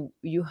 you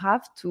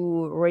have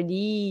to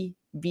really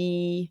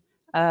be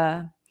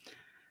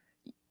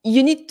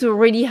you need to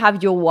really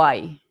have your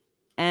why.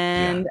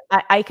 And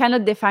I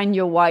cannot define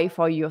your why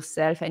for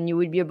yourself, and you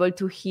will be able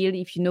to heal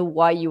if you know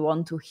why you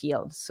want to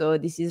heal. So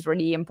this is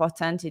really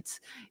important.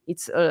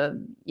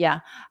 I'm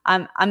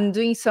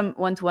doing some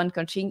one-to-one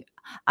coaching.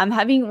 I'm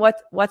having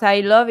what I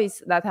love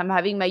is that I'm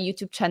having my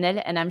YouTube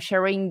channel, and I'm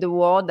sharing the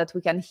word that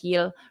we can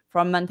heal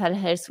from mental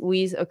health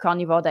with a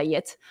carnivore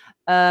diet.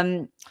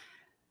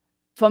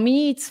 For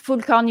me, it's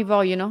full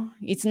carnivore.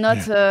 It's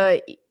not.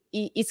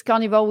 It's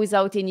carnivore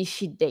without any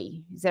cheat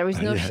day. There is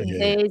no cheat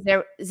day.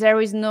 There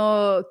is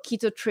no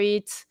keto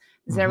treat.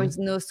 There is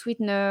no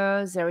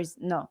sweetener.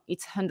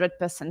 It's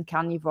 100%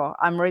 carnivore.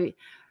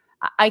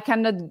 I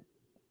cannot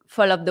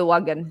fall off the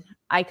wagon.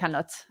 I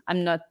cannot.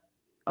 I'm not.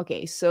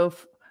 Okay. So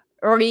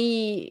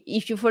early,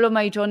 if you follow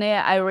my journey,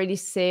 I really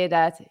say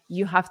that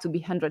you have to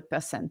be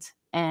 100%.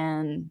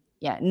 And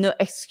no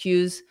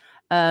excuse.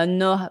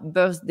 No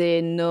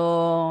birthday.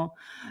 No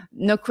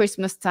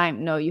Christmas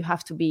time. No, you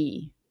have to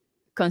be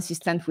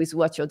consistent with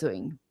what you're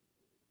doing.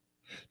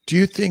 Do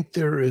you think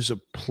there is a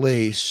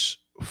place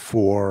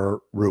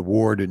for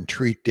reward and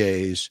treat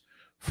days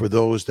for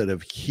those that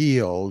have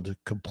healed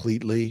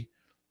completely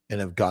and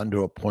have gotten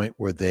to a point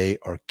where they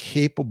are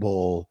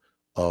capable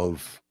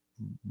of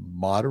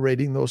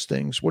moderating those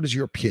things? What is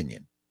your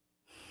opinion?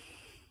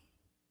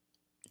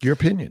 Your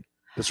opinion.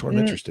 That's what I'm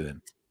interested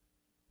in.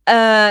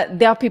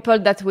 There are people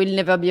that will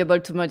never be able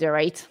to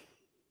moderate.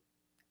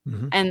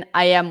 And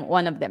I am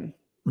one of them.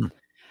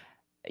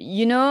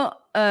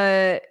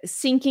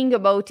 Thinking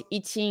about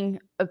eating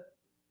a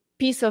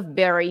piece of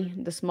berry,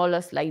 the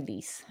smallest like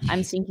this,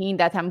 I'm thinking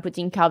that I'm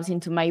putting carbs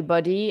into my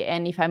body.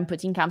 And if I'm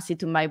putting carbs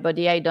into my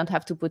body, I don't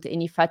have to put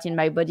any fat in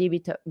my body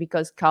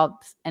because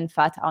carbs and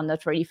fat are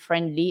not really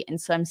friendly. And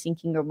so I'm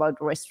thinking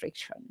about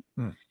restriction.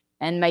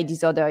 And my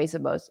disorder is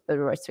about a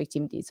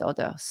restrictive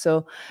disorder.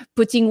 So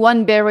putting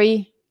one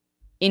berry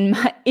in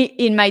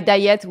my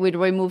diet will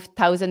remove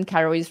 1,000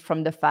 calories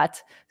from the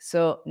fat.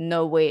 So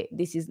no way,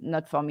 this is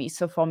not for me.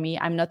 So for me,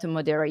 I'm not a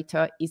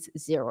moderator. It's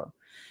 0.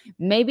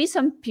 Maybe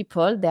some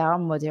people, they are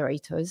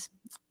moderators,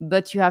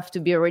 but you have to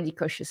be really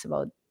cautious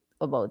about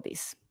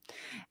this.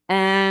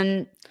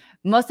 And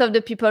most of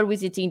the people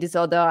with eating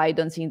disorder, I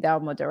don't think they are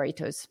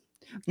moderators.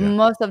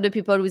 Most of the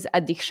people with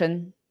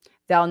addiction,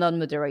 they are not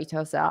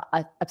moderators, they are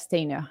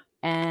abstainer.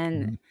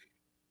 And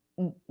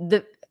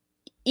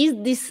is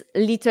this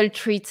little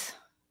treat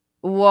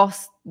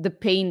worth the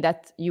pain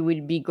that you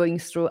will be going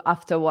through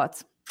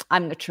afterwards?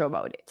 I'm not sure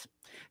about it.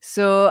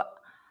 So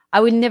I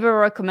will never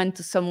recommend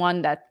to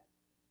someone that,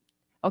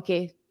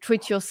 okay,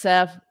 treat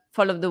yourself,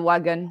 follow the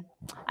wagon.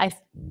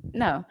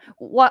 No.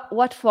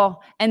 What for?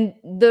 And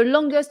the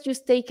longest you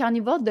stay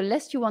carnivore, the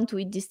less you want to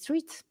eat this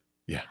treat.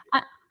 Yeah.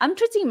 I'm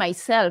treating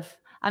myself.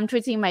 I'm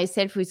treating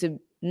myself with a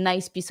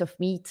nice piece of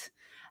meat.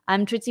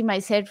 I'm treating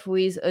myself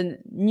with a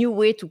new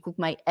way to cook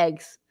my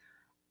eggs.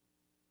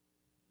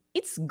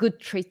 It's good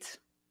treat.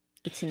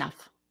 It's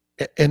enough.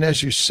 And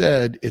as you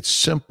said, it's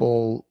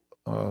simple.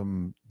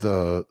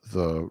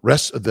 The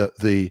rest of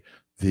the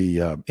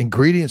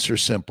ingredients are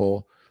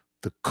simple.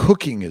 The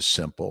cooking is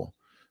simple.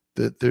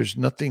 That there's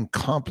nothing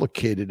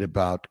complicated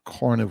about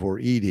carnivore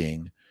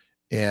eating.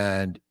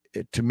 And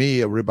to me,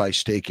 a ribeye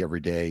steak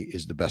every day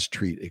is the best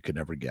treat it could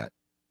ever get.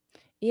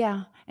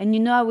 Yeah.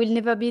 And I will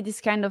never be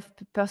this kind of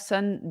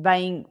person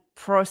buying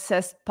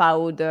processed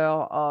powder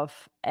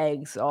of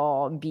eggs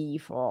or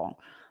beef or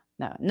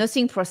no,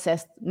 nothing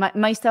processed.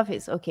 My stuff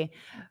is okay.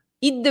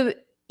 Eat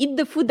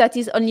the food that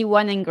is only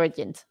one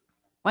ingredient.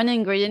 One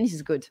ingredient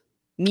is good.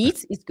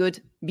 Meat is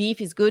good. Beef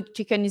is good.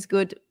 Chicken is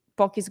good.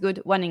 Pork is good.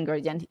 One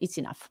ingredient, it's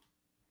enough.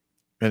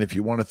 And if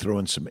you want to throw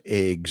in some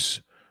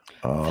eggs,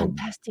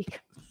 fantastic.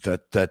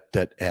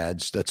 That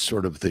adds. That's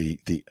sort of the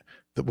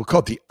we'll call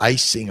it the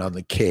icing on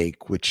the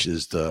cake, which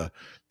is the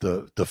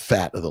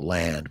fat of the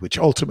land, which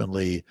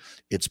ultimately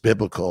it's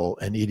biblical,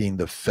 and eating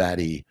the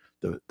fatty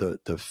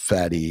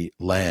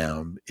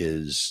lamb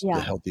is the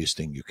healthiest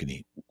thing you can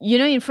eat.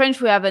 In French,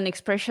 we have an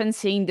expression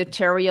saying the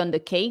cherry on the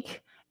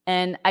cake,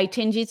 and I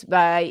change it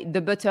by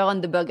the butter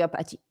on the burger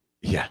patty.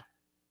 Yeah.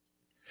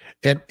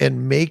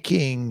 And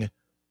making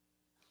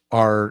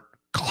our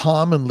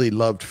commonly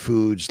loved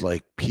foods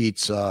like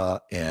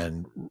pizza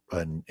and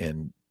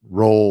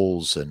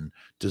rolls and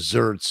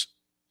desserts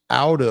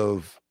out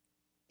of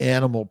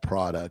animal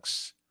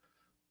products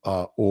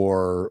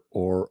or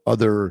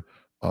other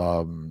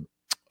um,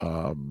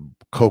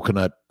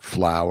 coconut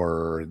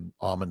flour and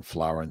almond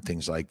flour and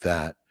things like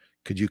that.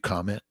 Could you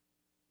comment?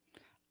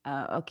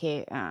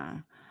 Okay.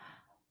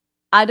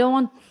 I don't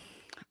want.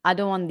 I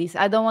don't want this.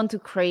 I don't want to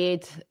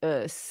create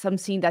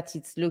something that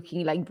it's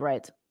looking like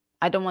bread.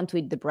 I don't want to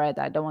eat the bread.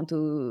 I don't want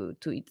to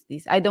eat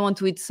this. I don't want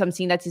to eat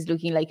something that is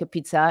looking like a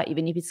pizza,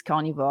 even if it's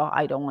carnivore.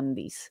 I don't want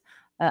this.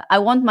 I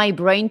want my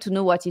brain to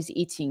know what it's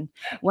eating.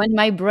 When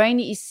my brain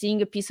is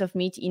seeing a piece of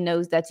meat, it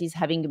knows that it's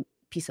having a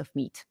piece of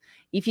meat.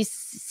 If it's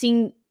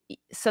seeing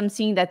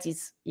something that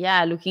is,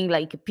 yeah, looking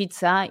like a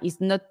pizza, is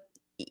not.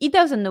 It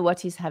doesn't know what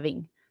he's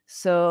having.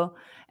 So,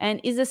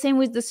 and it's the same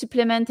with the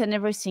supplement and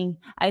everything.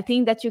 I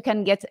think that you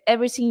can get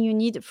everything you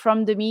need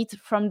from the meat,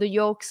 from the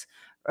yolks,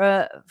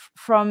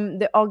 from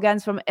the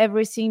organs, from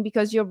everything,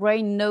 because your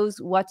brain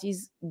knows what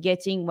is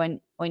getting when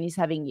it's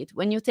having it.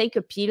 When you take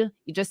a pill,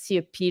 you just see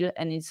a pill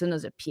and it's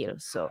another pill.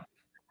 So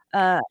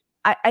uh,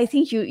 I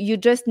think you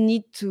just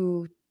need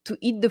to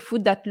eat the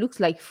food that looks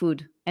like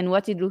food, and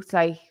what it looks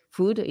like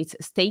food, it's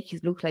a steak.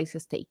 It looks like a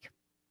steak.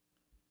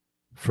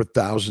 For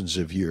thousands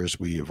of years,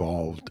 we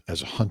evolved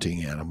as a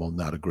hunting animal,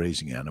 not a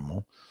grazing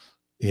animal.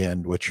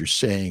 And what you're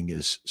saying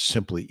is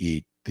simply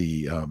eat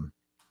the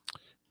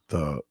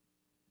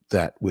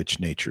that which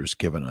nature has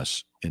given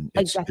us in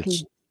its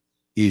Exactly.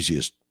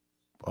 easiest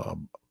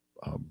um,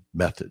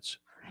 methods.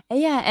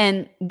 Yeah,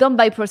 and don't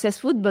buy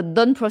processed food, but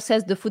don't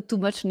process the food too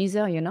much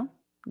neither,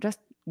 Just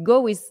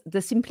go with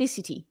the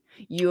simplicity.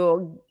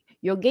 You're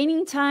you're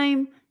gaining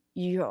time,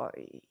 you're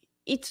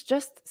it's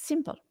just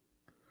simple.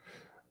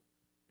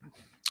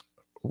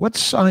 What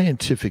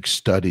scientific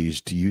studies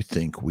do you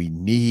think we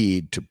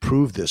need to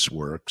prove this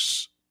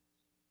works,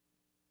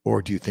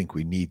 or do you think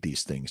we need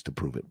these things to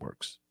prove it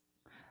works?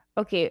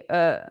 Okay,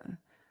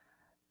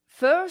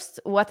 first,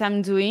 what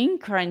I'm doing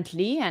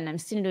currently, and I'm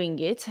still doing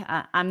it,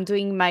 I'm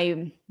doing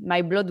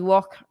my blood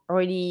work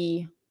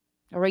really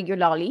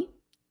regularly,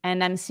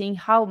 and I'm seeing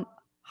how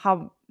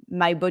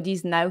my body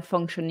is now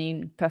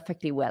functioning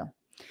perfectly well.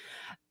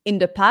 In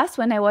the past,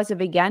 when I was a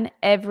vegan,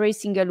 every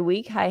single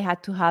week I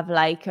had to have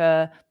like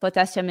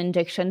potassium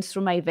injections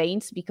through my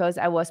veins because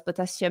I was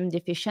potassium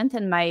deficient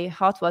and my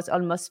heart was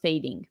almost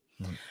failing.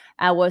 Mm.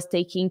 I was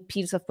taking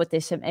pills of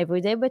potassium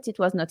every day, but it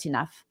was not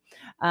enough.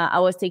 I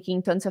was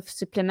taking tons of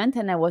supplement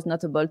and I was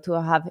not able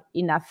to have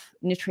enough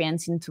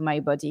nutrients into my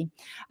body.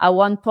 At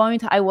one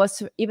point,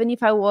 even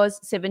if I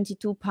was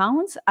 72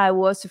 pounds, I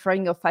was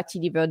suffering of fatty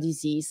liver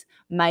disease.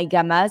 My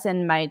gammas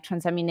and my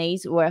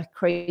transaminase were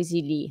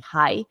crazily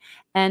high,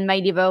 and my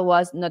liver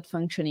was not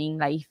functioning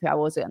like if I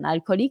was an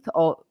alcoholic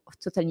or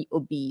totally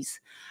obese.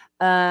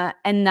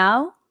 And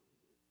now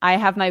I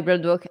have my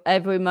blood work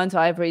every month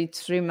or every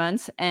 3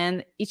 months,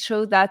 and it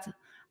shows that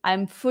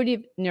I'm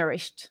fully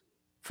nourished.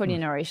 Fully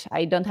Mm. nourished.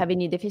 I don't have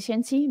any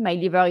deficiency. My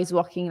liver is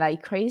working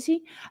like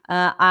crazy.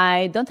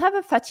 I don't have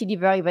a fatty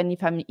liver, even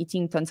if I'm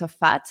eating tons of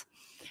fat.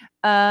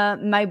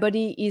 My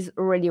body is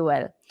really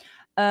well.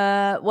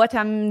 What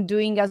I'm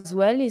doing as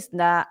well is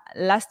that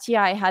last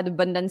year I had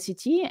abundant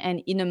city,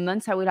 and in a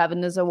month I will have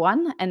another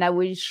one, and I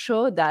will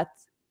show that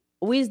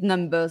with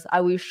numbers,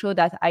 I will show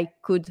that I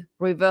could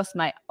reverse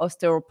my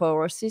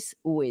osteoporosis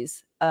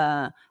with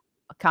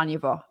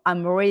carnivore.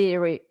 I'm really,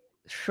 really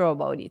sure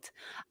about it.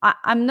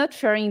 I'm not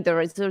sharing the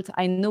results.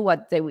 I know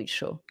what they will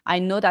show. I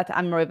know that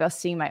I'm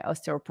reversing my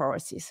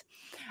osteoporosis.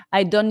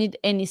 I don't need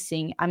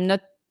anything.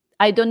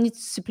 I don't need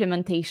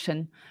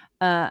supplementation.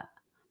 Uh,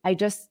 I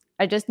just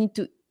need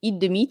to eat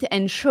the meat,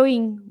 and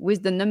showing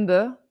with the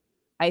number,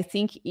 I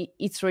think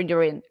it's really,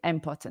 really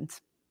important.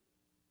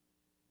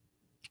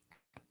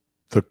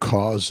 The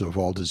cause of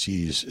all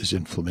disease is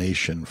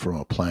inflammation from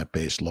a plant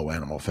based low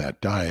animal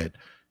fat diet.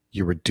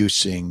 You're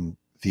reducing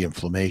the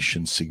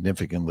inflammation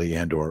significantly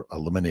and or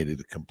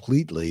eliminated it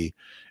completely,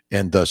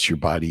 and thus your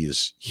body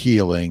is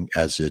healing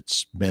as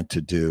it's meant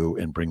to do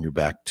and bring you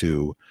back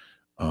to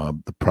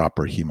the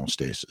proper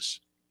hemostasis.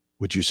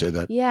 Would you say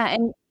that? Yeah,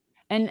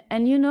 and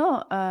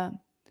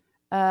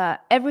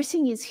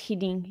everything is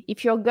healing.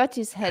 If your gut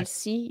is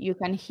healthy, you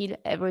can heal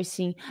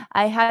everything.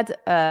 I had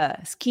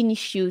skin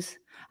issues.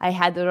 I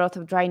had a lot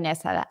of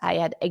dryness. I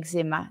had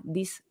eczema.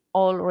 This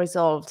all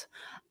resolved.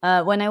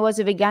 When I was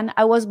a vegan,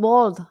 I was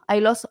bald. I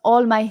lost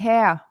all my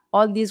hair,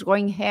 all this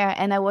growing hair,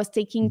 and I was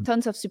taking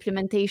tons of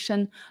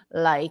supplementation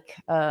like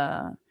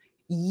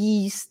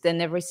yeast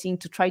and everything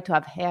to try to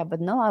have hair. But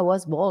no, I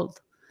was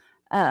bald.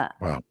 Uh,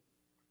 Wow.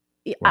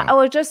 I Wow.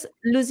 was just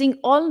losing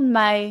all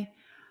my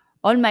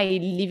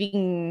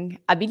living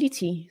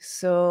ability.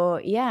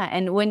 So yeah,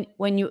 and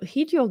when you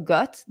heal your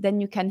gut,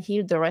 then you can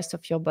heal the rest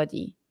of your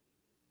body.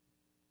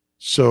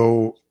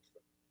 So,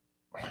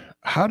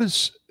 how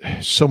does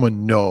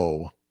someone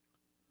know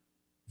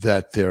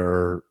that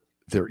they're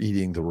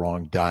eating the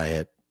wrong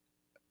diet?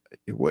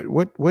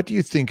 What do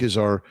you think is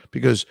our,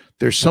 because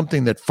there's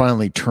something that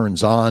finally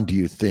turns on, do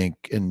you think,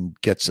 and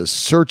gets us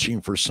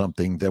searching for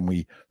something, then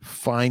we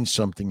find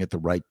something at the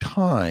right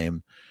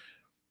time.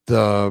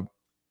 The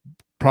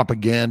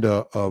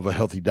propaganda of a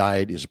healthy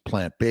diet is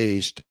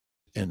plant-based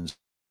and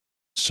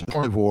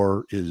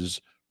carnivore is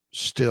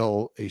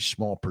still a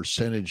small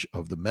percentage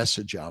of the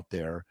message out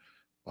there.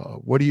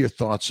 What are your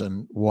thoughts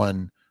on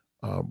one?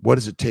 What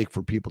does it take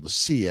for people to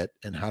see it,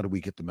 and how do we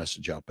get the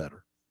message out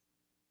better?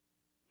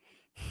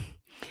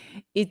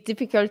 It's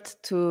difficult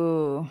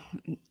to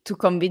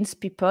convince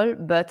people,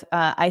 but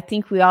I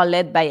think we are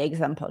led by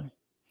example.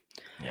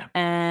 Yeah.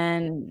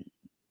 And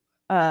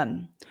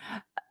um,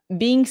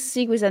 being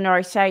sick with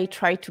anorexia, I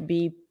try to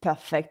be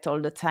perfect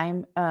all the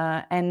time.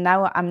 And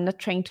now I'm not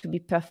trying to be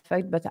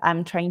perfect, but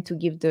I'm trying to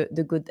give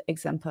the good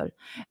example.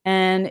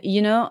 And,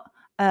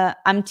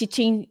 I'm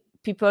teaching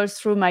people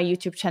through my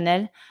YouTube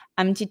channel.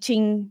 I'm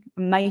teaching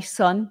my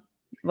son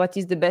what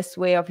is the best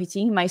way of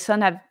eating. My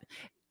son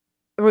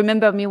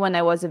remember me when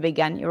I was a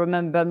vegan. You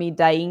remember me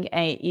dying,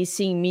 and he's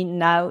seeing me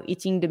now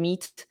eating the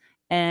meat.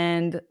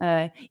 And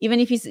even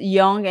if he's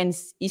young and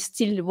he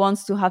still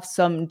wants to have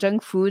some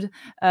junk food,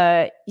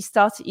 he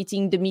starts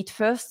eating the meat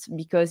first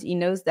because he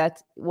knows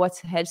that what's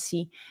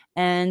healthy.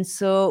 And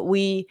so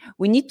we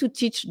need to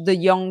teach the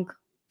young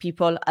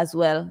people as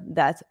well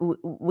that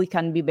we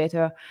can be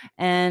better.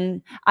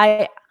 And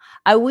I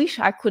wish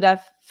I could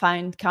have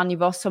found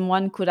carnivore.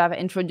 Someone could have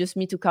introduced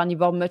me to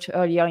carnivore much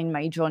earlier in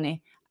my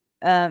journey.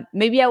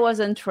 Maybe I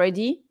wasn't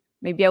ready.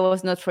 Maybe I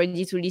was not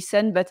ready to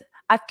listen, but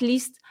at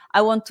least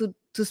I want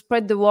to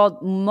spread the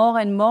word more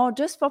and more,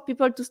 just for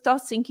people to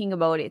start thinking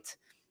about it.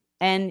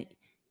 And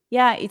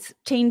yeah, it's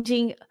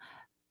changing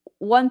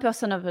one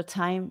person at a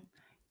time.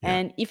 Yeah.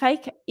 And if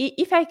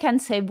I can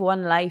save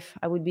one life,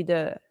 I would be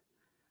the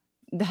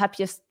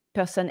happiest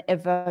person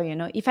ever.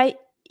 If I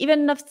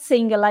even not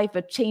saying a life,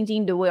 but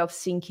changing the way of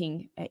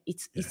thinking,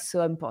 it's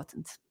so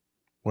important.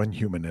 One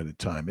human at a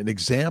time. An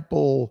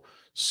example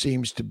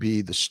seems to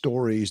be the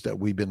stories that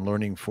we've been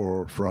learning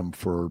for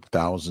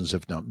thousands,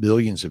 if not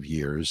millions of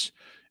years.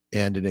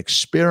 And an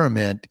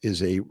experiment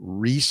is a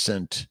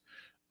recent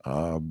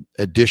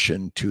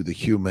addition to the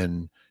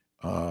human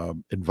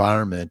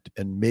environment.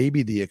 And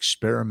maybe the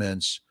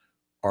experiments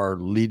are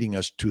leading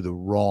us to the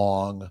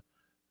wrong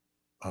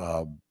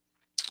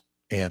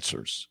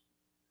answers.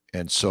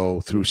 And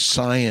so through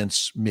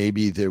science,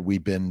 maybe that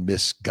we've been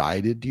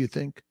misguided, do you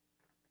think?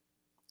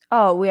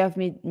 Oh, we have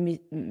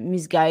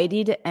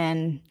misguided,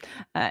 and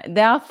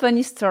there are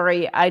funny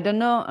story. I don't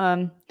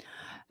know.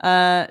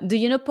 Do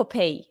you know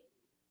Popeye?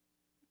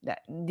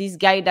 This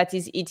guy that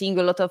is eating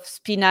a lot of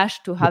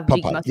spinach to have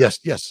big Popeye. muscles.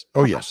 Yes.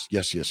 Oh,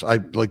 yes. I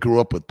grew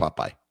up with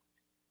Popeye.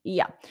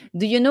 Yeah.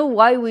 Do you know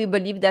why we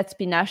believe that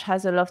spinach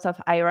has a lot of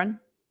iron?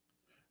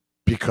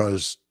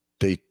 Because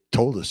they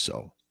told us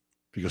so.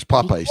 Because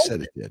Popeye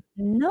said it did.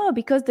 No,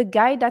 because the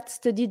guy that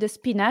studied the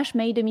spinach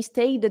made a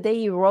mistake the day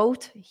he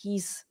wrote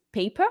his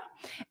paper,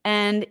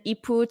 and he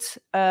put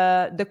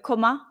the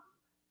comma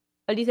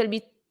a little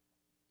bit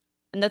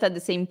not at the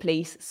same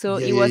place. So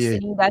he was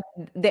saying that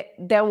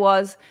there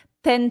was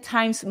 10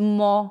 times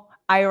more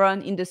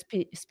iron in the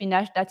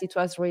spinach that it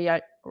was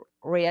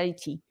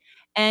reality.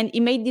 And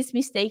he made this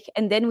mistake,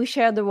 and then we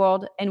shared the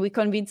word, and we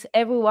convinced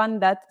everyone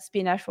that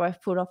spinach was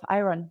full of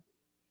iron.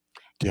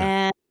 Yeah.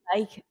 And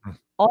like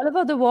all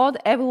over the world,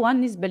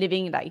 everyone is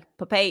believing like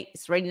Popeye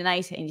is really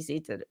nice and he's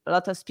eaten a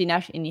lot of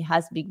spinach and he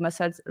has big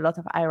muscles, a lot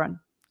of iron.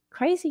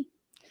 Crazy.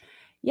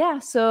 Yeah,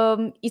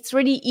 so it's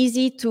really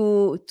easy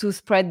to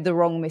spread the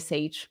wrong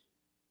message.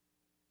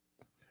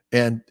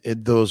 And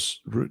those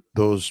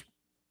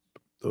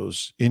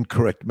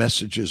incorrect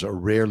messages are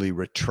rarely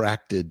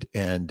retracted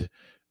and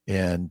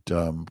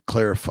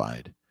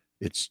clarified.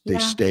 They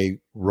stay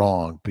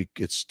wrong.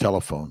 It's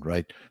telephone,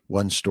 right?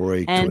 One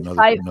story and to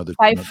another.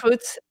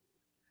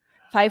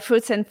 Five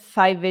fruits and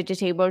 5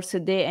 vegetables a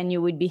day, and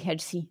you would be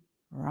healthy.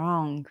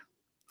 Wrong.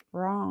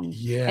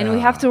 Yeah. And we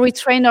have to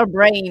retrain our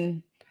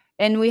brain.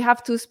 And we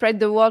have to spread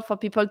the word for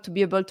people to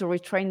be able to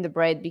retrain the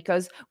brain,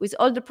 because with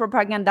all the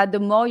propaganda, the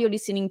more you're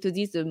listening to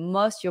this, the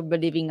most you're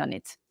believing on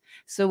it.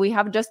 So we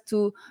have just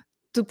to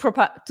do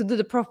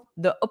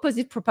the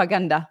opposite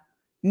propaganda.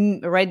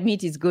 Red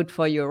meat is good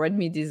for you. Red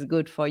meat is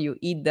good for you.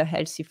 Eat the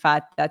healthy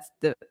fat. That's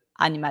the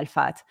animal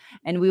fat.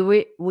 And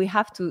we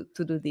have to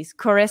do this.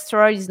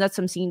 Cholesterol is not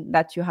something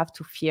that you have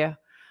to fear.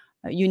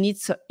 You need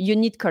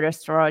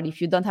cholesterol.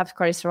 If you don't have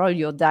cholesterol,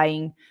 you're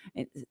dying.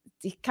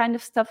 The kind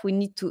of stuff we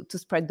need to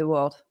spread the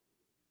word.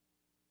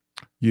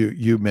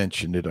 You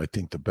mentioned it. I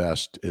think the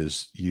best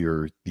is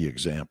you're the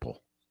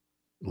example.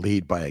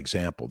 Lead by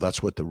example.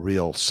 That's what the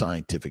real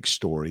scientific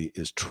story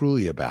is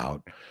truly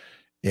about.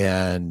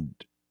 And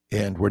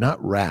we're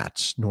not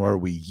rats, nor are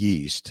we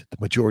yeast. The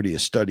majority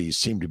of studies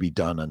seem to be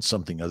done on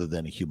something other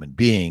than a human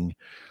being.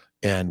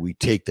 And we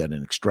take that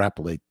and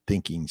extrapolate,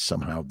 thinking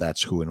somehow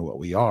that's who and what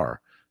we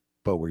are.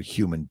 But we're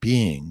human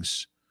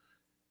beings.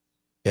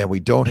 And we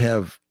don't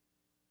have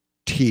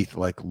teeth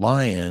like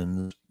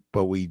lions,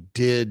 but we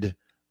did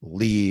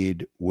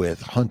lead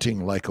with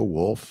hunting like a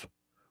wolf,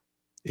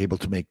 able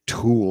to make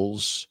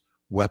tools,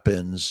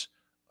 weapons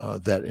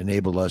that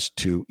enable us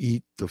to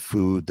eat the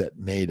food that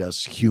made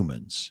us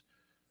humans.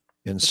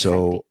 And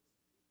so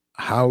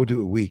how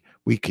do we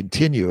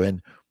continue?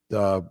 And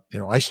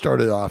I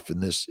started off in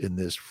this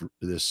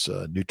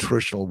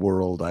nutritional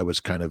world. I was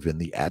kind of in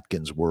the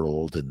Atkins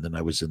world, and then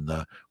I was in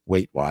the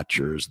Weight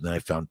Watchers, and then I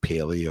found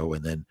paleo,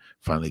 and then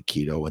finally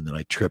keto, and then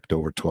I tripped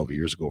over 12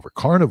 years ago over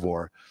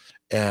carnivore.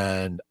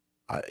 And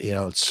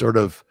it's sort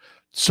of,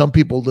 some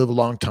people live a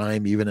long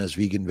time, even as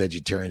vegan,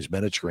 vegetarians,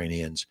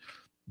 Mediterraneans,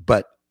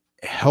 but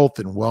health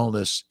and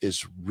wellness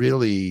is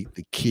really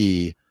the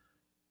key,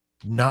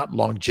 not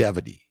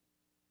longevity.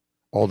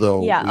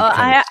 Although Yeah, we kind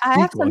of I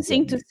have seek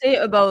something to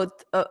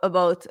longevity. say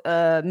about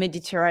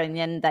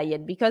Mediterranean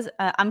diet, because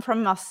I'm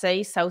from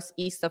Marseille,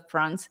 southeast of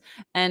France,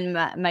 and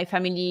my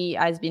family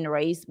has been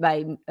raised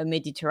by a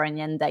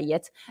Mediterranean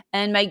diet.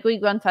 And my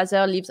great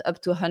grandfather lives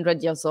up to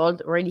 100 years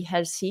old, really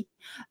healthy.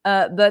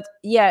 But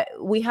yeah,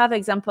 we have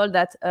example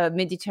that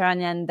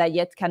Mediterranean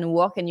diet can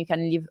work and you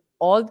can live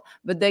old.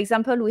 But the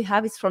example we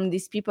have is from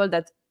these people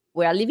that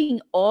were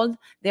living old.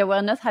 They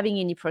were not having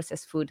any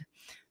processed food.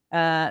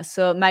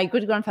 So my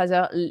great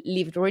grandfather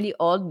lived really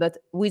old, but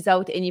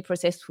without any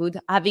processed food,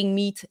 having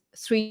meat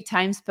 3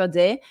 times per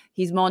day.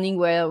 His morning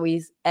were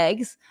with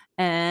eggs,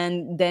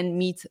 and then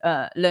meat,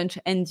 lunch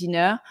and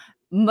dinner,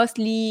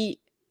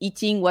 mostly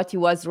eating what he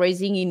was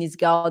raising in his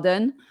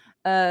garden.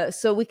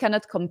 So we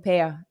cannot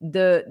compare.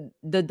 The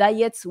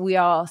diets we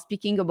are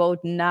speaking about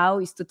now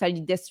is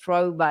totally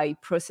destroyed by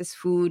processed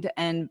food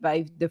and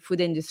by the food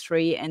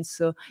industry. And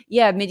so,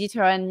 yeah,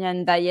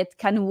 Mediterranean diet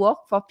can work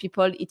for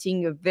people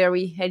eating a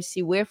very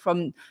healthy way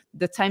from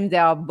the time they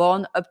are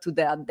born up to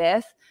their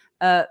death,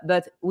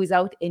 but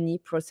without any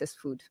processed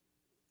food.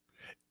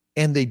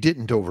 And they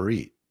didn't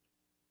overeat.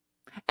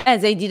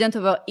 And they didn't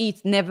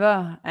overeat,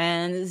 never.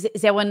 And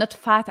they were not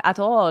fat at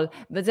all,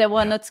 but they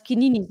were Yeah. not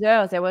skinny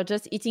neither. They were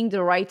just eating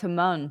the right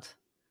amount.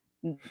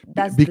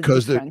 That's the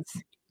Because difference.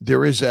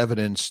 there is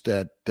evidence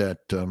that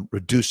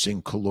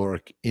reducing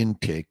caloric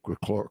intake,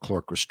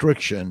 caloric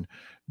restriction,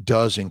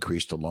 does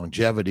increase the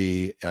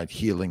longevity at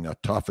healing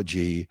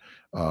autophagy,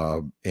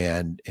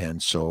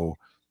 and so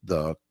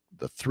the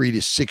 3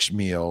 to 6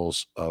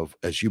 meals of,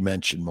 as you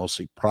mentioned,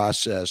 mostly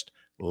processed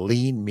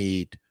lean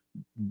meat,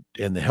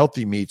 and the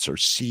healthy meats are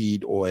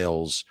seed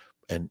oils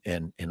and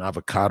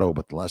avocado.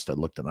 But the last I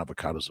looked, an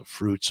avocado is a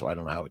fruit, so I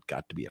don't know how it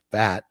got to be a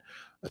fat.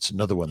 That's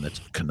another one that's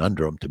a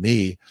conundrum to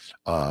me.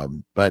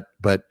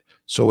 But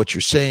so what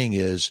you're saying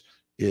is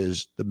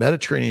the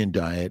Mediterranean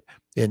diet,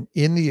 and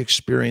in the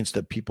experience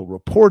that people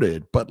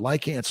reported, but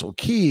like Ansel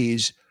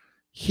Keys,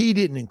 he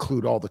didn't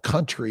include all the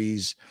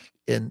countries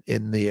in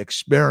the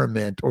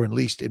experiment, or at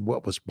least in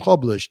what was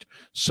published.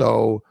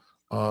 So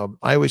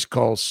I always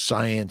call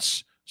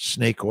science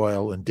snake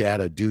oil and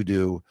data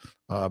doo-doo.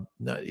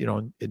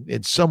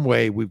 In some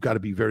way, we've got to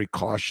be very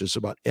cautious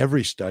about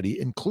every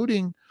study,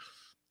 including,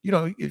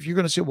 if you're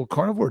going to say, well,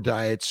 carnivore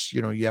diets,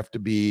 you have to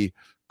be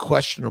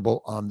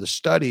questionable on the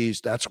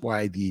studies. That's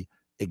why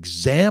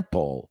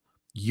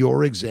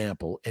your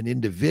example and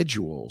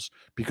individuals,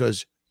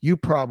 because you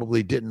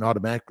probably didn't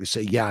automatically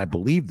say, yeah, I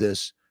believe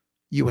this.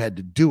 You had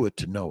to do it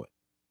to know it.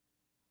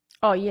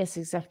 Oh, yes,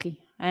 exactly.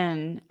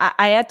 And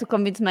I had to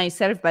convince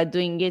myself by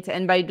doing it,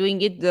 and by doing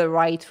it the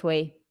right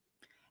way.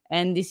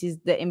 And this is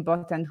the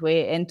important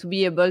way. And to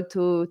be able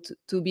to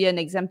be an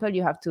example,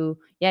 you have to,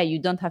 you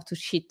don't have to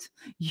cheat.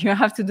 You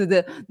have to do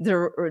the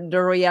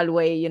real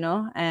way,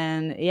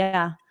 and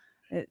yeah.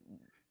 Uh,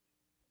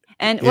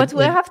 And what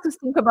we And have to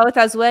think about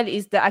as well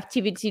is the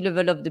activity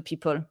level of the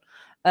people.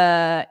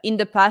 In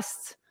the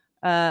past,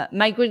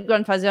 my great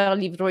grandfather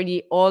lived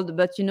really old,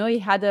 but he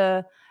had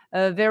a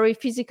very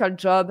physical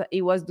job.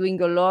 He was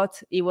doing a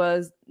lot. He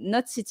was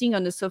not sitting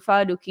on the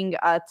sofa looking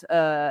at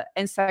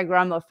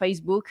Instagram or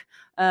Facebook.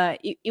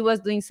 He was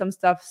doing some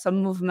stuff,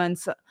 some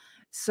movements.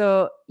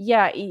 So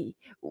yeah,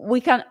 we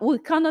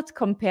cannot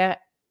compare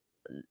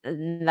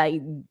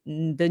like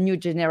the new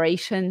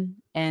generation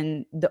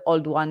and the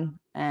old one,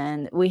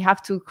 and we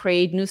have to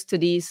create new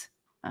studies.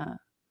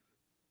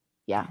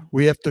 Yeah,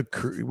 we have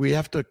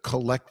to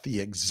collect the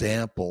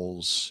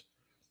examples.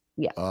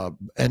 yeah,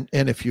 And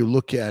if you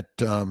look at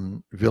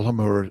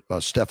Wilhelm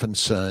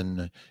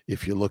Stephenson,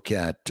 if you look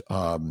at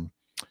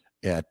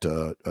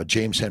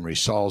James Henry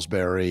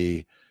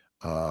Salisbury,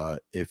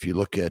 if you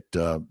look at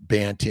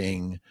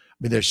Banting,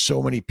 I mean, there's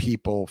so many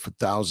people for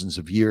thousands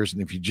of years,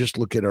 and if you just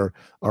look at our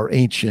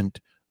ancient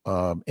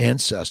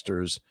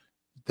ancestors,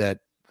 that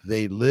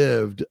they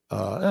lived,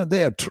 they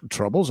had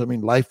troubles. I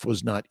mean, life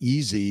was not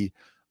easy,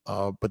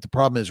 but the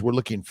problem is we're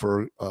looking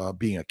for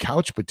being a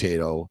couch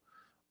potato,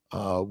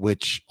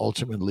 which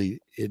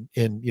ultimately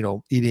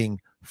in eating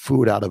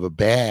food out of a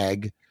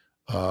bag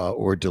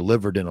or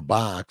delivered in a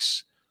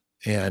box,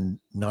 and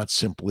not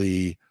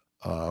simply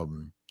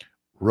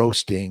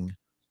roasting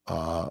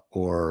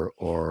or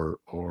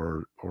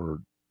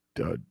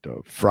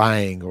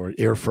frying or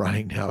air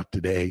frying now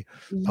today.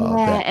 yeah.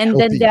 That And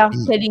then they healthy are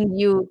meat. telling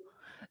you,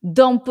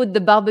 don't put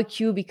the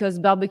barbecue because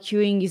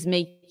barbecuing is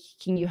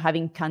making you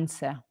having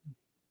cancer.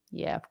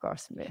 Yeah, of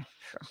course, yeah,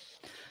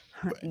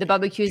 sure. The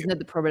barbecue is not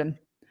the problem.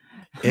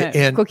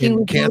 and Cooking and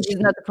with wood cancer is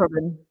not the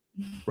problem.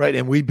 Right.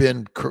 And we've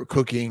been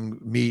cooking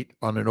meat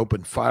on an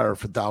open fire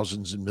for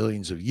thousands and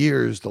millions of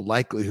years. The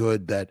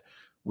likelihood that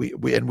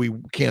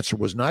cancer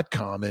was not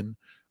common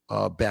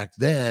back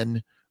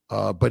then,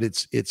 but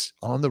it's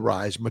on the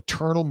rise.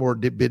 Maternal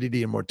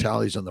morbidity and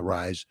mortality is on the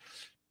rise.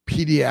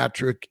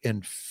 Pediatric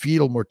and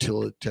fetal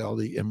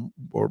mortality and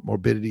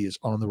morbidity is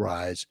on the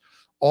rise.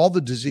 All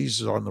the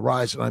diseases are on the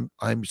rise, and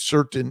I'm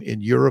certain in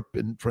Europe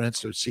and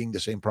France they're seeing the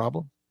same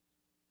problem.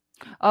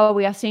 Oh,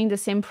 we are seeing the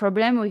same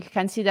problem. We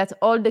can see that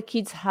all the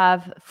kids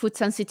have food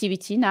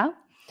sensitivity now.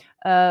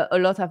 A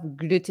lot of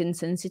gluten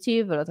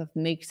sensitive, a lot of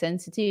milk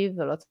sensitive,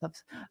 a lot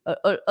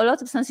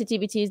of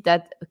sensitivities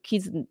that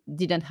kids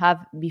didn't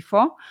have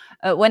before.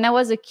 When I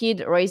was a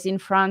kid raised in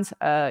France,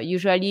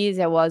 usually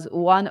there was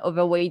one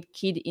overweight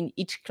kid in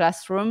each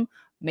classroom,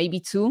 maybe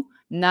two.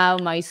 Now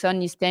my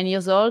son is 10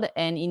 years old,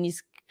 and in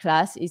his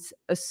class, it's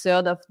a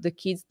third of the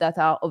kids that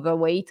are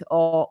overweight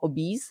or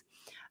obese.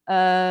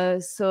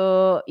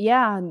 So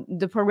yeah,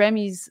 the program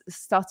is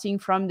starting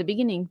from the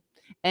beginning.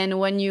 And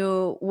when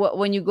you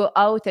go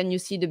out and you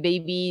see the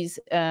babies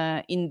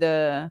in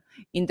the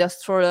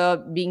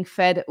stroller being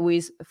fed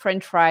with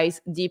French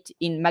fries dipped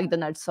in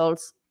McDonald's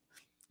sauce,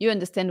 you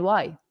understand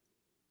why.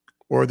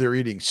 Or they're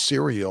eating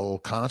cereal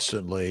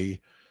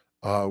constantly,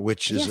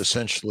 which is Yes.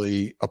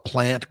 essentially a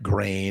plant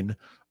grain,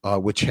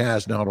 which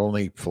has not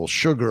only full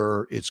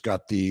sugar, it's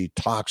got the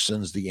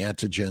toxins, the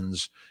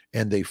antigens,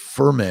 and they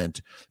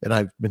ferment. And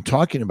I've been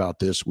talking about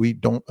this. We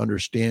don't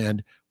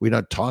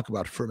talk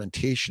about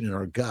fermentation in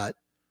our gut,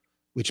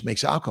 which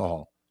makes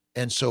alcohol.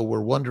 And so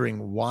we're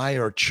wondering why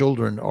our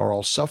children are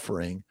all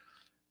suffering.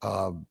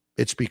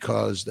 It's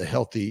because the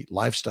healthy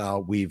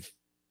lifestyle we've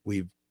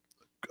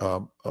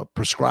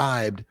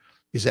prescribed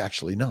is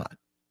actually not.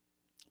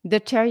 The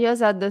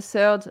Cheerios are the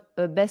third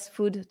best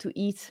food to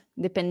eat,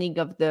 depending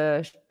of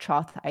the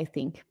chart, I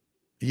think.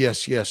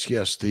 Yes.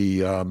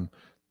 The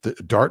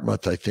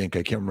Dartmouth, I think,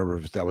 I can't remember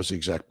if that was the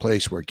exact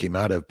place where it came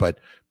out of, but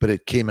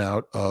it came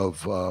out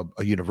of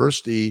a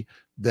university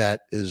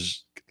that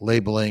is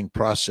labeling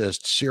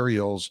processed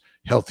cereals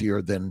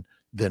healthier than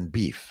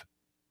beef.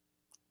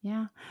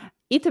 Yeah.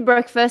 Eat a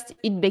breakfast,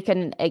 eat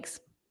bacon and eggs.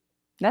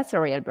 That's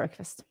a real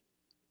breakfast.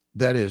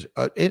 That is.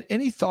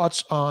 Any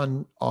thoughts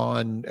on?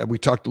 And we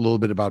talked a little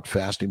bit about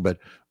fasting, but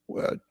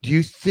do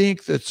you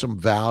think that some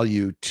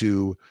value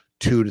to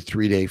 2 to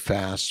 3 day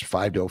fasts,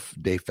 5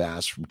 day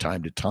fasts from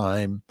time to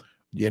time?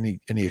 Any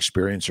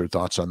experience or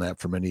thoughts on that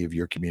from any of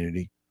your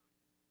community?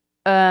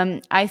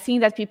 I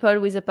think that people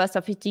with a past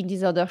of eating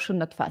disorder should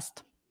not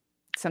fast.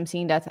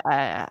 Something that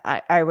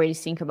I really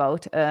think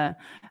about.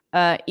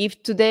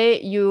 If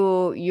today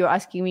you're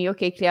asking me,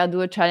 okay, Claire,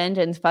 do a challenge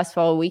and fast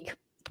for a week,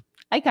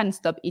 I can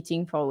stop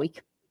eating for a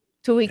week,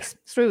 2 weeks,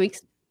 3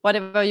 weeks,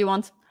 whatever you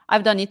want.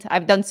 I've done it.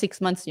 I've done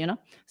 6 months,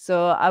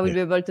 so I will be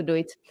able to do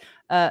it.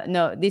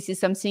 No, this is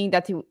something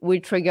that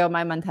will trigger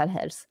my mental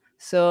health.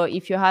 So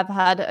if you have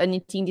had an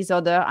eating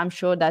disorder, I'm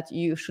sure that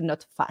you should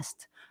not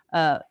fast.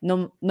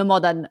 No more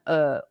than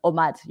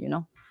OMAD,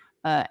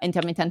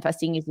 intermittent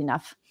fasting is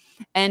enough.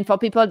 And for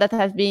people that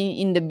have been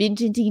in the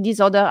binge eating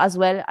disorder as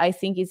well, I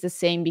think it's the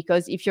same,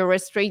 because if you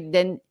restrict,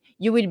 then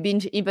you will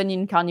binge even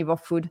in carnivore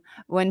food.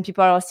 When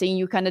people are saying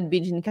you cannot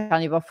binge in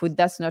carnivore food,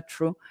 that's not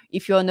true.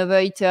 If you're an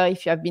overeater,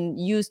 if you have been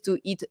used to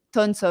eat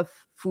tons of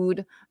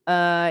food,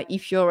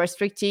 if you're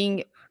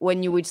restricting,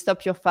 when you will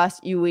stop your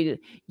fast, you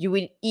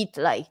will eat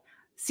like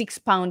 6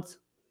 pounds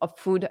of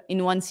food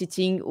in one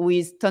sitting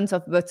with tons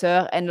of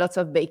butter and lots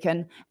of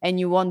bacon, and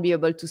you won't be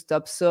able to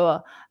stop.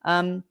 So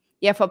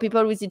for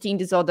people with eating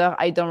disorder,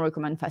 I don't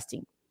recommend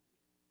fasting.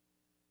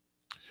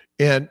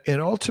 And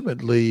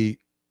ultimately,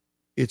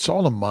 it's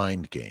all a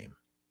mind game.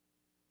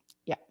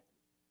 Yeah.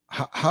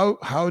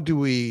 How do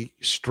we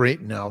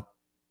straighten out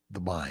the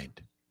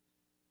mind?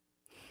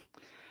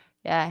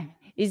 Yeah,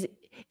 it's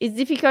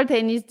difficult,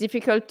 and it's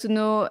difficult to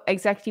know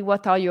exactly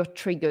what are your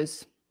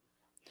triggers.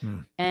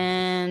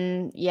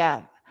 And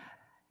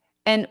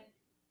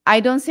I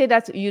don't say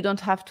that you don't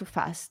have to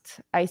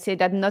fast. I say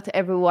that not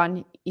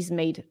everyone is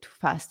made to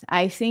fast.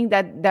 I think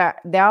that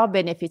there are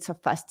benefits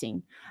of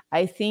fasting.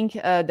 I think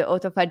the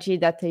autophagy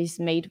that is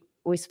made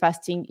with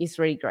fasting is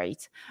really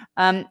great.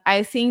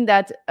 I think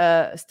that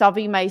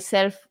starving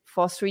myself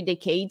for 3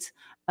 decades,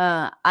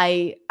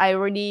 I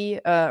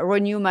really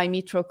renew my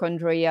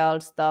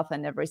mitochondrial stuff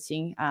and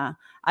everything.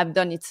 I've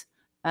done it.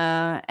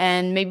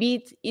 And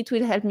maybe it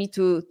will help me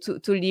to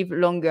live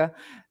longer.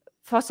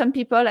 For some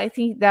people, I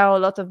think there are a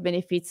lot of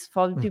benefits.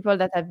 For people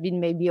that have been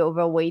maybe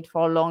overweight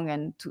for long,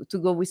 and to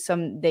go with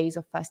some days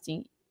of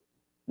fasting,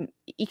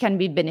 it can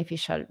be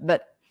beneficial.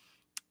 But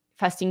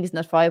fasting is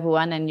not for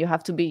everyone, and you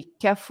have to be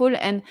careful.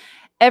 And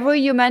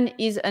every human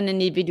is an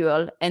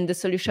individual, and the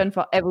solution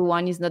for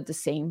everyone is not the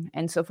same.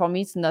 And so for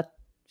me, it's not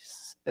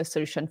a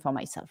solution for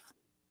myself.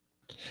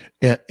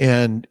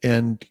 And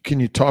can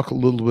you talk a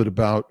little bit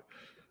about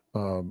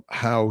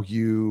how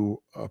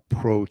you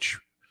approach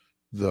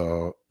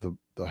the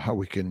how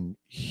we can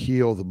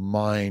heal the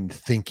mind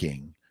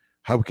thinking,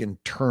 how we can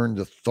turn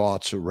the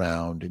thoughts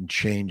around and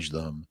change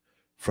them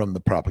from the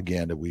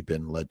propaganda we've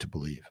been led to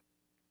believe?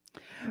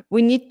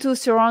 We need to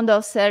surround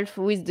ourselves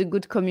with the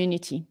good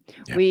community.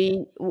 Yeah.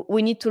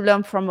 We need to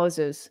learn from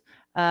others.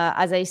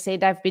 As I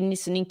said, I've been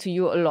listening to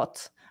you a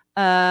lot.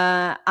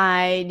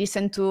 I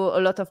listen to a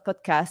lot of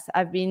podcasts.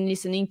 I've been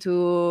listening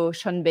to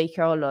Sean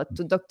Baker a lot,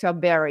 to Dr.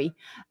 Barry.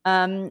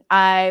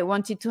 I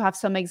wanted to have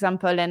some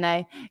example,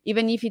 and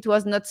even if it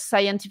was not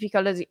scientific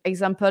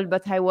example,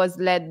 but I was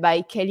led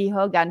by Kelly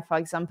Hogan, for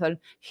example.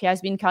 She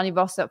has been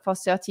carnivore for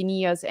 13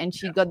 years, and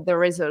she got the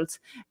results.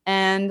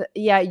 And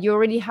yeah, you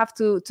really have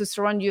to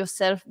surround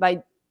yourself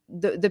by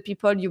the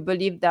people you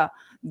believe that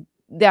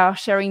they are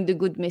sharing the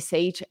good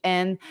message,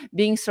 and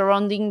being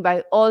surrounding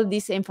by all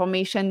this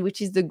information, which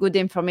is the good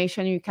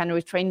information. You can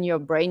retrain your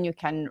brain,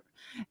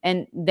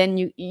 and then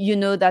you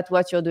know that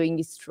what you're doing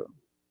is true.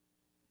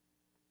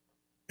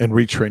 And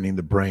retraining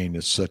the brain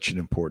is such an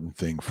important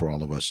thing for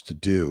all of us to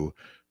do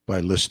by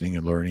listening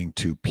and learning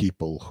to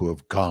people who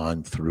have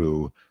gone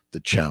through the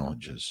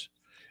challenges.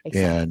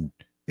 Exactly.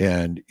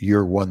 And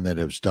you're one that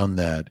has done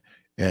that,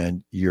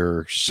 and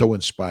you're so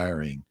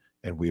inspiring,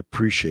 and we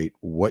appreciate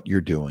what you're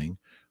doing.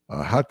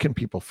 How can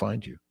people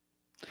find you?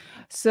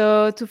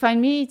 So to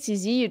find me, it's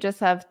easy. You just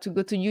have to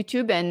go to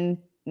YouTube and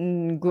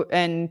go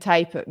and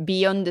type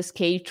Beyond the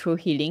Scale Through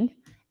Healing,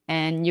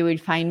 and you will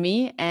find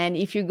me. And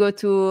if you go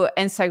to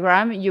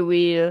Instagram, you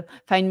will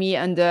find me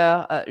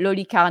under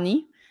Loli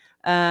Carney.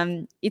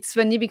 It's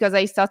funny because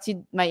I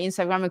started my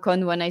Instagram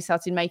account when I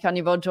started my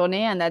carnivore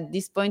journey, and at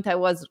this point I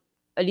was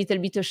a little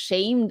bit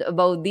ashamed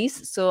about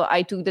this, so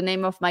I took the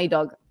name of my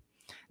dog.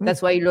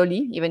 That's why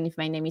Loli, even if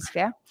my name is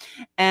Claire.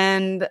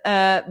 And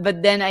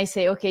but then I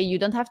say, okay, you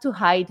don't have to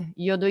hide.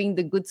 You're doing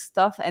the good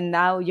stuff, and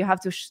now you have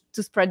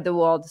to spread the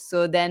word.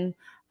 So then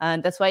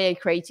that's why I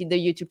created the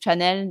YouTube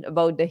channel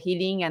about the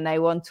healing, and I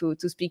want to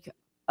speak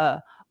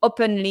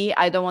openly.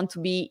 I don't want to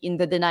be in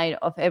the denial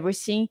of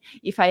everything.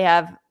 If I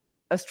have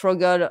a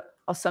struggle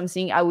or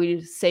something, I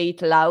will say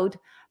it loud.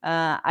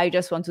 I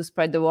just want to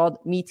spread the word.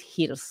 Meat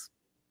heals.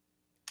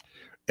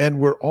 And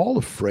we're all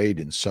afraid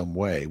in some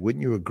way.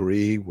 Wouldn't you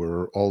agree?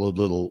 We're all a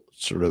little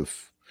sort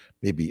of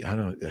maybe, I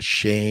don't know,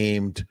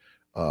 ashamed,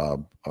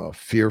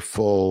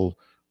 fearful,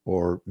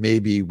 or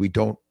maybe we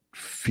don't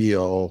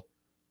feel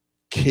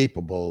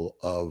capable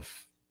of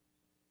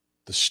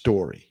the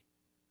story.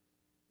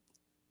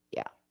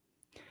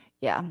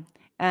 Yeah.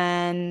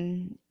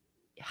 And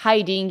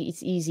hiding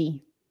is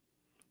easy.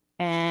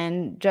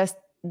 And just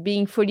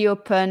being fully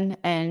open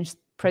and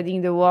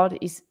spreading the word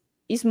is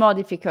more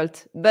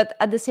difficult. But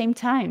at the same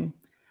time,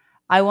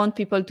 I want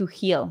people to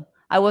heal.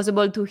 I was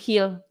able to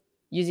heal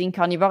using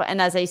carnivore.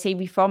 And as I say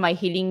before, my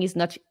healing is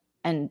not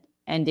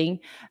ending.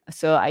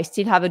 So I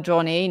still have a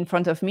journey in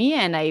front of me,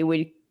 and I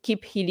will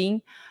keep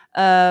healing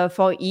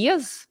for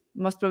years,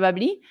 most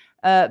probably.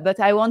 But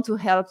I want to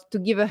help, to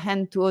give a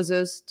hand to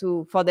others,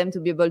 for them to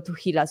be able to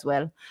heal as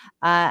well.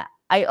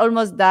 I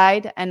almost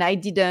died, and I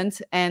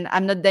didn't, and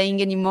I'm not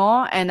dying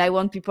anymore. And I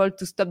want people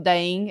to stop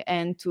dying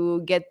and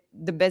to get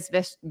the best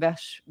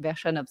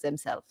version of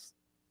themselves.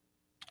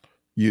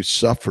 You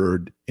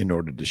suffered in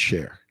order to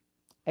share.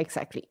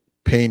 Exactly.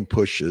 Pain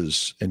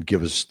pushes and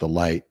gives us the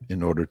light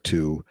in order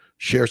to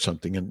share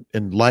something.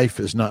 And life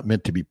is not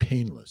meant to be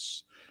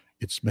painless.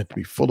 It's meant to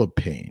be full of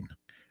pain.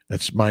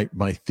 That's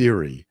my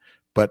theory.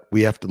 But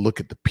we have to look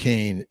at the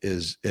pain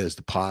as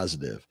the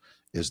positive,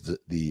 is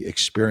the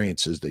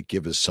experiences that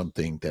give us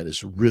something that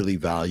is really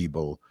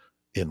valuable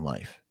in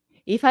life.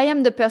 If I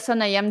am the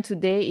person I am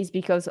today, is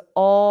because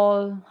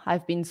all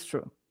I've been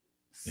through.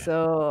 Yeah.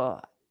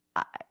 So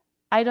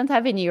I don't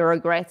have any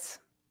regrets.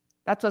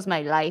 That was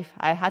my life.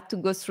 I had to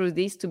go through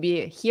this to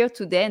be here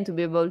today and to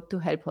be able to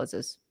help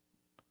others.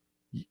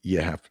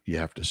 You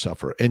have to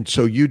suffer. And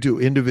so you do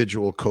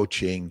individual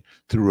coaching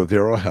through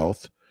Revero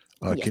Health.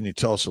 Yes. Can you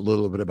tell us a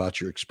little bit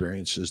about your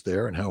experiences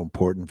there and how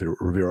important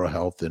Revero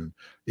Health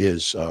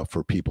is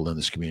for people in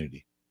this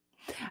community?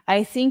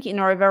 I think in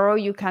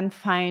Revero you can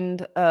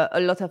find a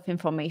lot of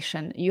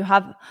information. You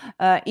have,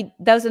 it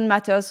doesn't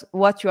matter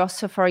what you are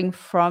suffering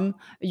from.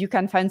 You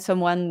can find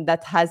someone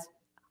that have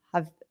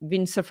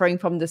been suffering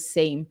from the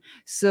same.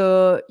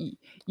 So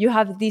you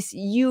have this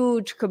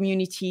huge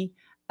community,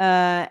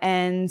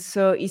 and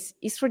so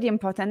it's really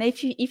important.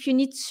 If you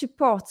need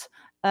support,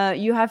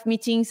 you have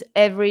meetings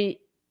every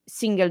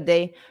single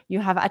day. You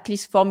have at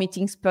least 4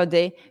 meetings per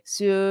day.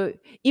 So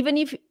even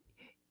if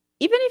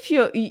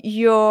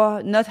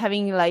you're not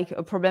having like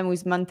a problem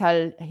with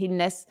mental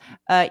illness,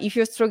 if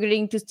you're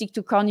struggling to stick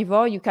to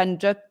carnivore, you can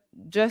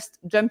just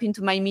jump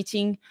into my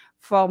meeting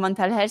for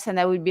mental health, and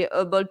I will be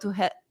able to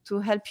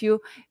help you,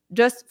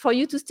 just for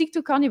you to stick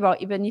to carnivore,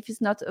 even if it's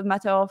not a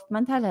matter of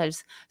mental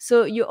health.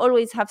 So you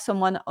always have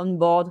someone on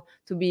board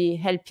to be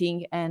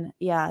helping, and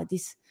yeah,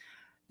 this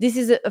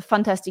is a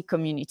fantastic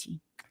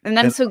community. And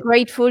I'm so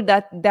grateful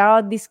that there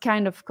are this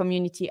kind of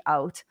community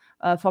out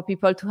for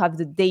people to have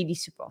the daily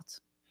support.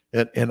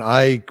 And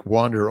I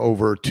wander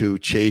over to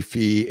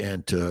Chafee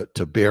and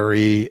to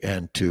Barry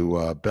and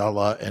to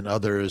Bella and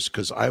others,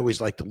 because I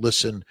always like to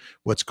listen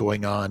what's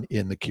going on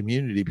in the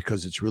community,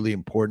 because it's really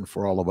important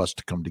for all of us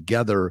to come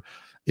together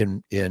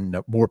in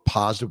more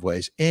positive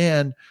ways,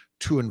 and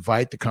to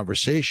invite the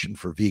conversation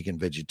for vegan,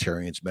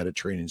 vegetarians,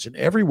 Mediterraneans, and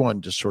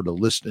everyone to sort of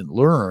listen and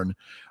learn.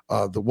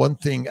 The one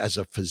thing as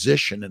a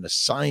physician and a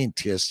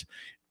scientist,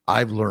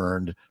 I've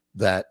learned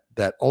that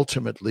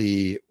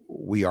ultimately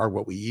we are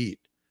what we eat.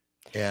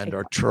 And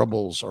our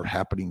troubles are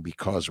happening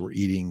because we're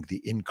eating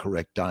the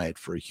incorrect diet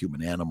for a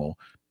human animal.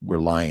 We're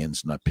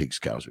lions, not pigs,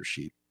 cows, or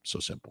sheep. So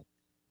simple.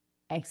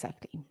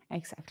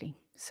 Exactly.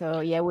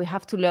 So yeah, we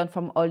have to learn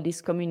from all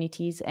these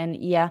communities, and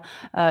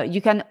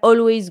you can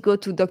always go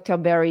to Dr.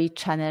 Barry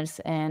channels,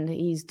 and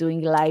he's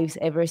doing lives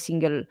every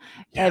single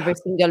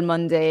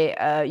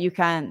Monday. You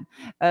can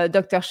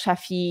Dr.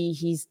 Shafi,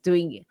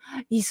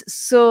 he's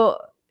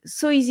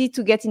so easy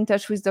to get in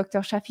touch with Dr.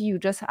 Shafi. You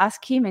just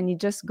ask him and he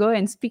just go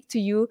and speak to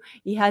you.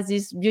 He has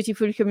this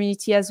beautiful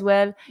community as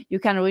well. You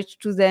can reach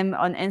to them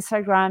on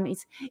Instagram.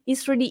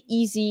 It's really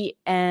easy,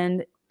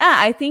 and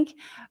I think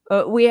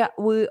we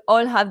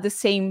all have the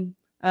same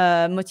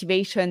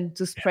motivation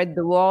to spread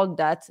the word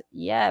that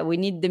we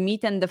need the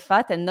meat and the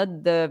fat and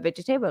not the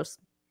vegetables.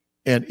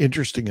 And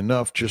interesting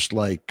enough, just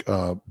like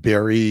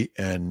Barry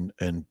and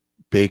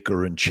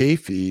Baker and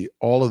Chafee,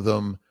 all of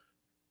them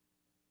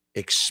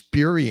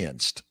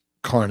experienced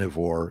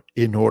carnivore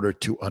in order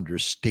to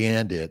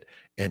understand it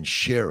and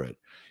share it.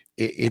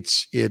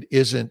 It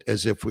isn't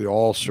as if we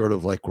all sort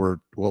of like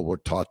we're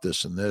taught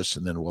this and this,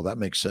 and then that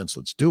makes sense,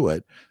 let's do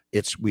it.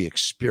 It's we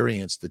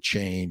experience the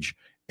change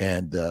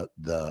and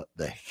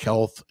the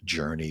health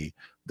journey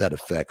that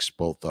affects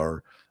both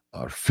our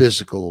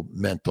physical,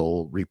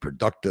 mental,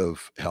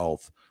 reproductive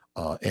health,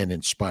 and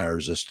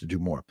inspires us to do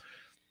more.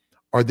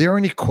 Are there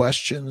any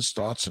questions,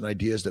 thoughts, and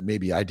ideas that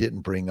maybe I didn't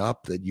bring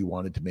up that you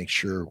wanted to make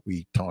sure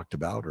we talked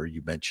about or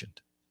you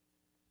mentioned?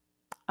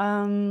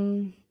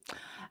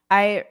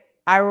 I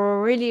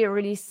really,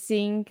 really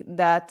think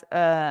that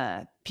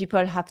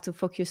people have to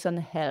focus on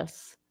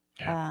health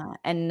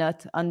and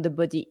not on the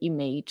body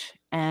image.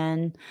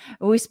 And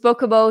we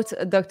spoke about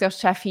Dr.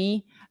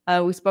 Shafi,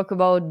 we spoke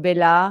about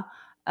Bella,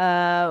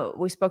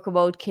 we spoke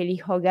about Kelly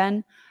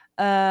Hogan.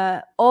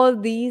 All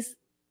these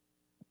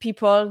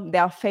people, they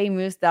are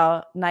famous, they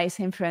are nice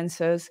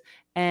influencers,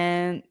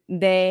 and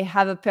they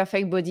have a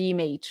perfect body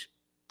image.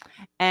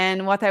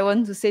 And what I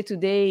want to say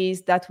today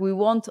is that we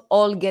won't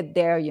all get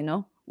there,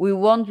 we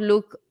won't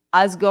look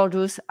as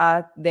gorgeous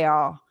as they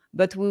are,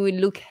 but we will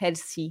look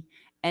healthy.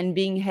 And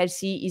being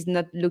healthy is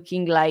not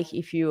looking like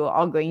if you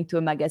are going to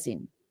a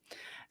magazine.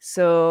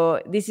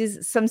 So this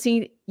is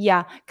something,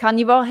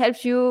 carnivore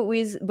helps you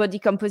with body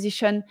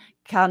composition.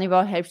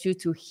 Carnivore helps you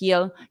to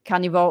heal.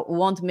 Carnivore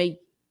won't make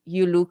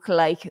you look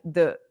like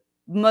the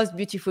most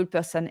beautiful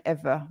person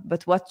ever.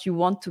 But what you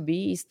want to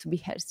be is to be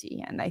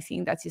healthy. And I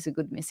think that is a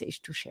good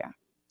message to share.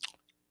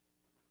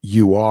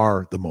 You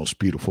are the most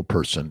beautiful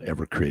person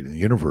ever created in the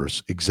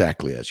universe,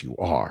 exactly as you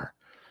are.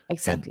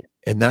 Exactly.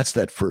 And that's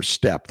that first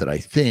step that I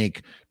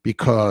think,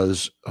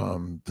 because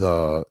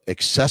the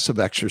excessive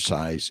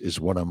exercise is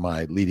one of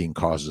my leading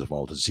causes of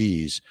all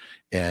disease.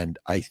 And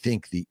I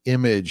think the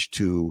image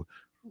to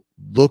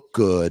look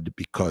good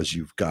because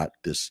you've got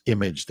this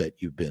image that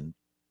you've been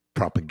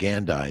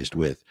propagandized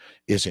with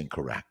is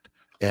incorrect.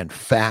 And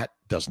fat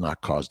does not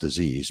cause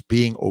disease.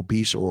 Being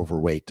obese or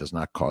overweight does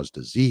not cause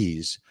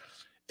disease.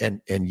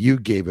 And you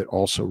gave it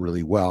also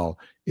really well,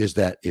 is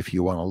that if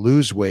you want to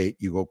lose weight,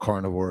 you go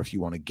carnivore. If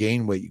you want to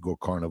gain weight, you go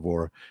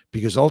carnivore,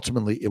 because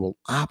ultimately it will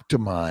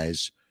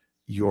optimize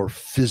your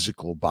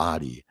physical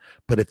body.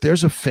 But if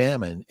there's a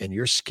famine and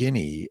you're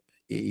skinny,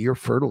 you're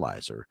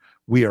fertilizer.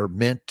 We are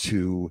meant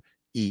to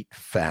eat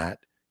fat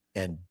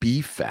and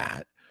be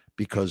fat,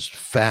 because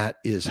fat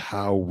is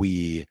how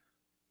we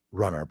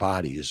run our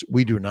bodies.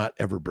 We do not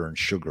ever burn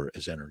sugar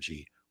as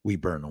energy. We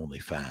burn only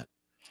fat.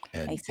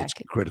 And It's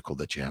critical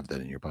that you have that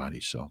in your body.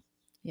 So,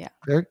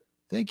 Claire,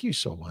 thank you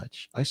so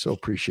much. I so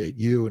appreciate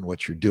you and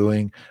what you're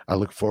doing. I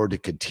look forward to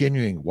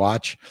continuing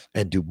watch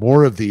and do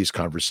more of these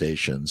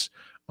conversations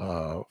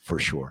for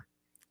sure.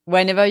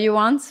 Whenever you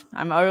want,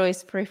 I'm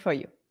always free for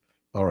you.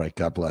 All right.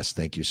 God bless.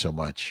 Thank you so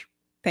much.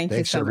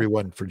 Thanks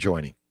everyone for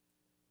joining.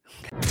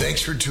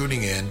 Thanks for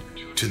tuning in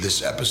to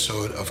this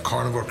episode of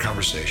Carnivore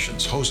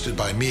Conversations, hosted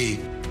by me,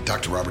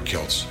 Dr. Robert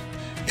Kiltz.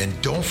 And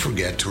don't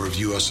forget to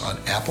review us on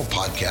Apple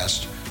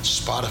Podcasts,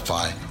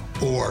 Spotify,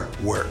 or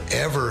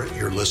wherever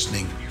you're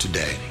listening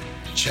today.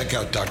 Check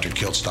out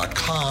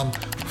drkiltz.com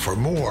for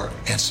more,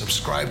 and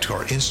subscribe to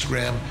our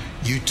Instagram,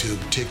 YouTube,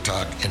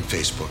 TikTok, and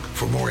Facebook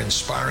for more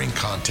inspiring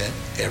content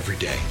every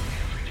day.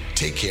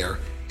 Take care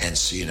and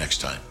see you next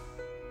time.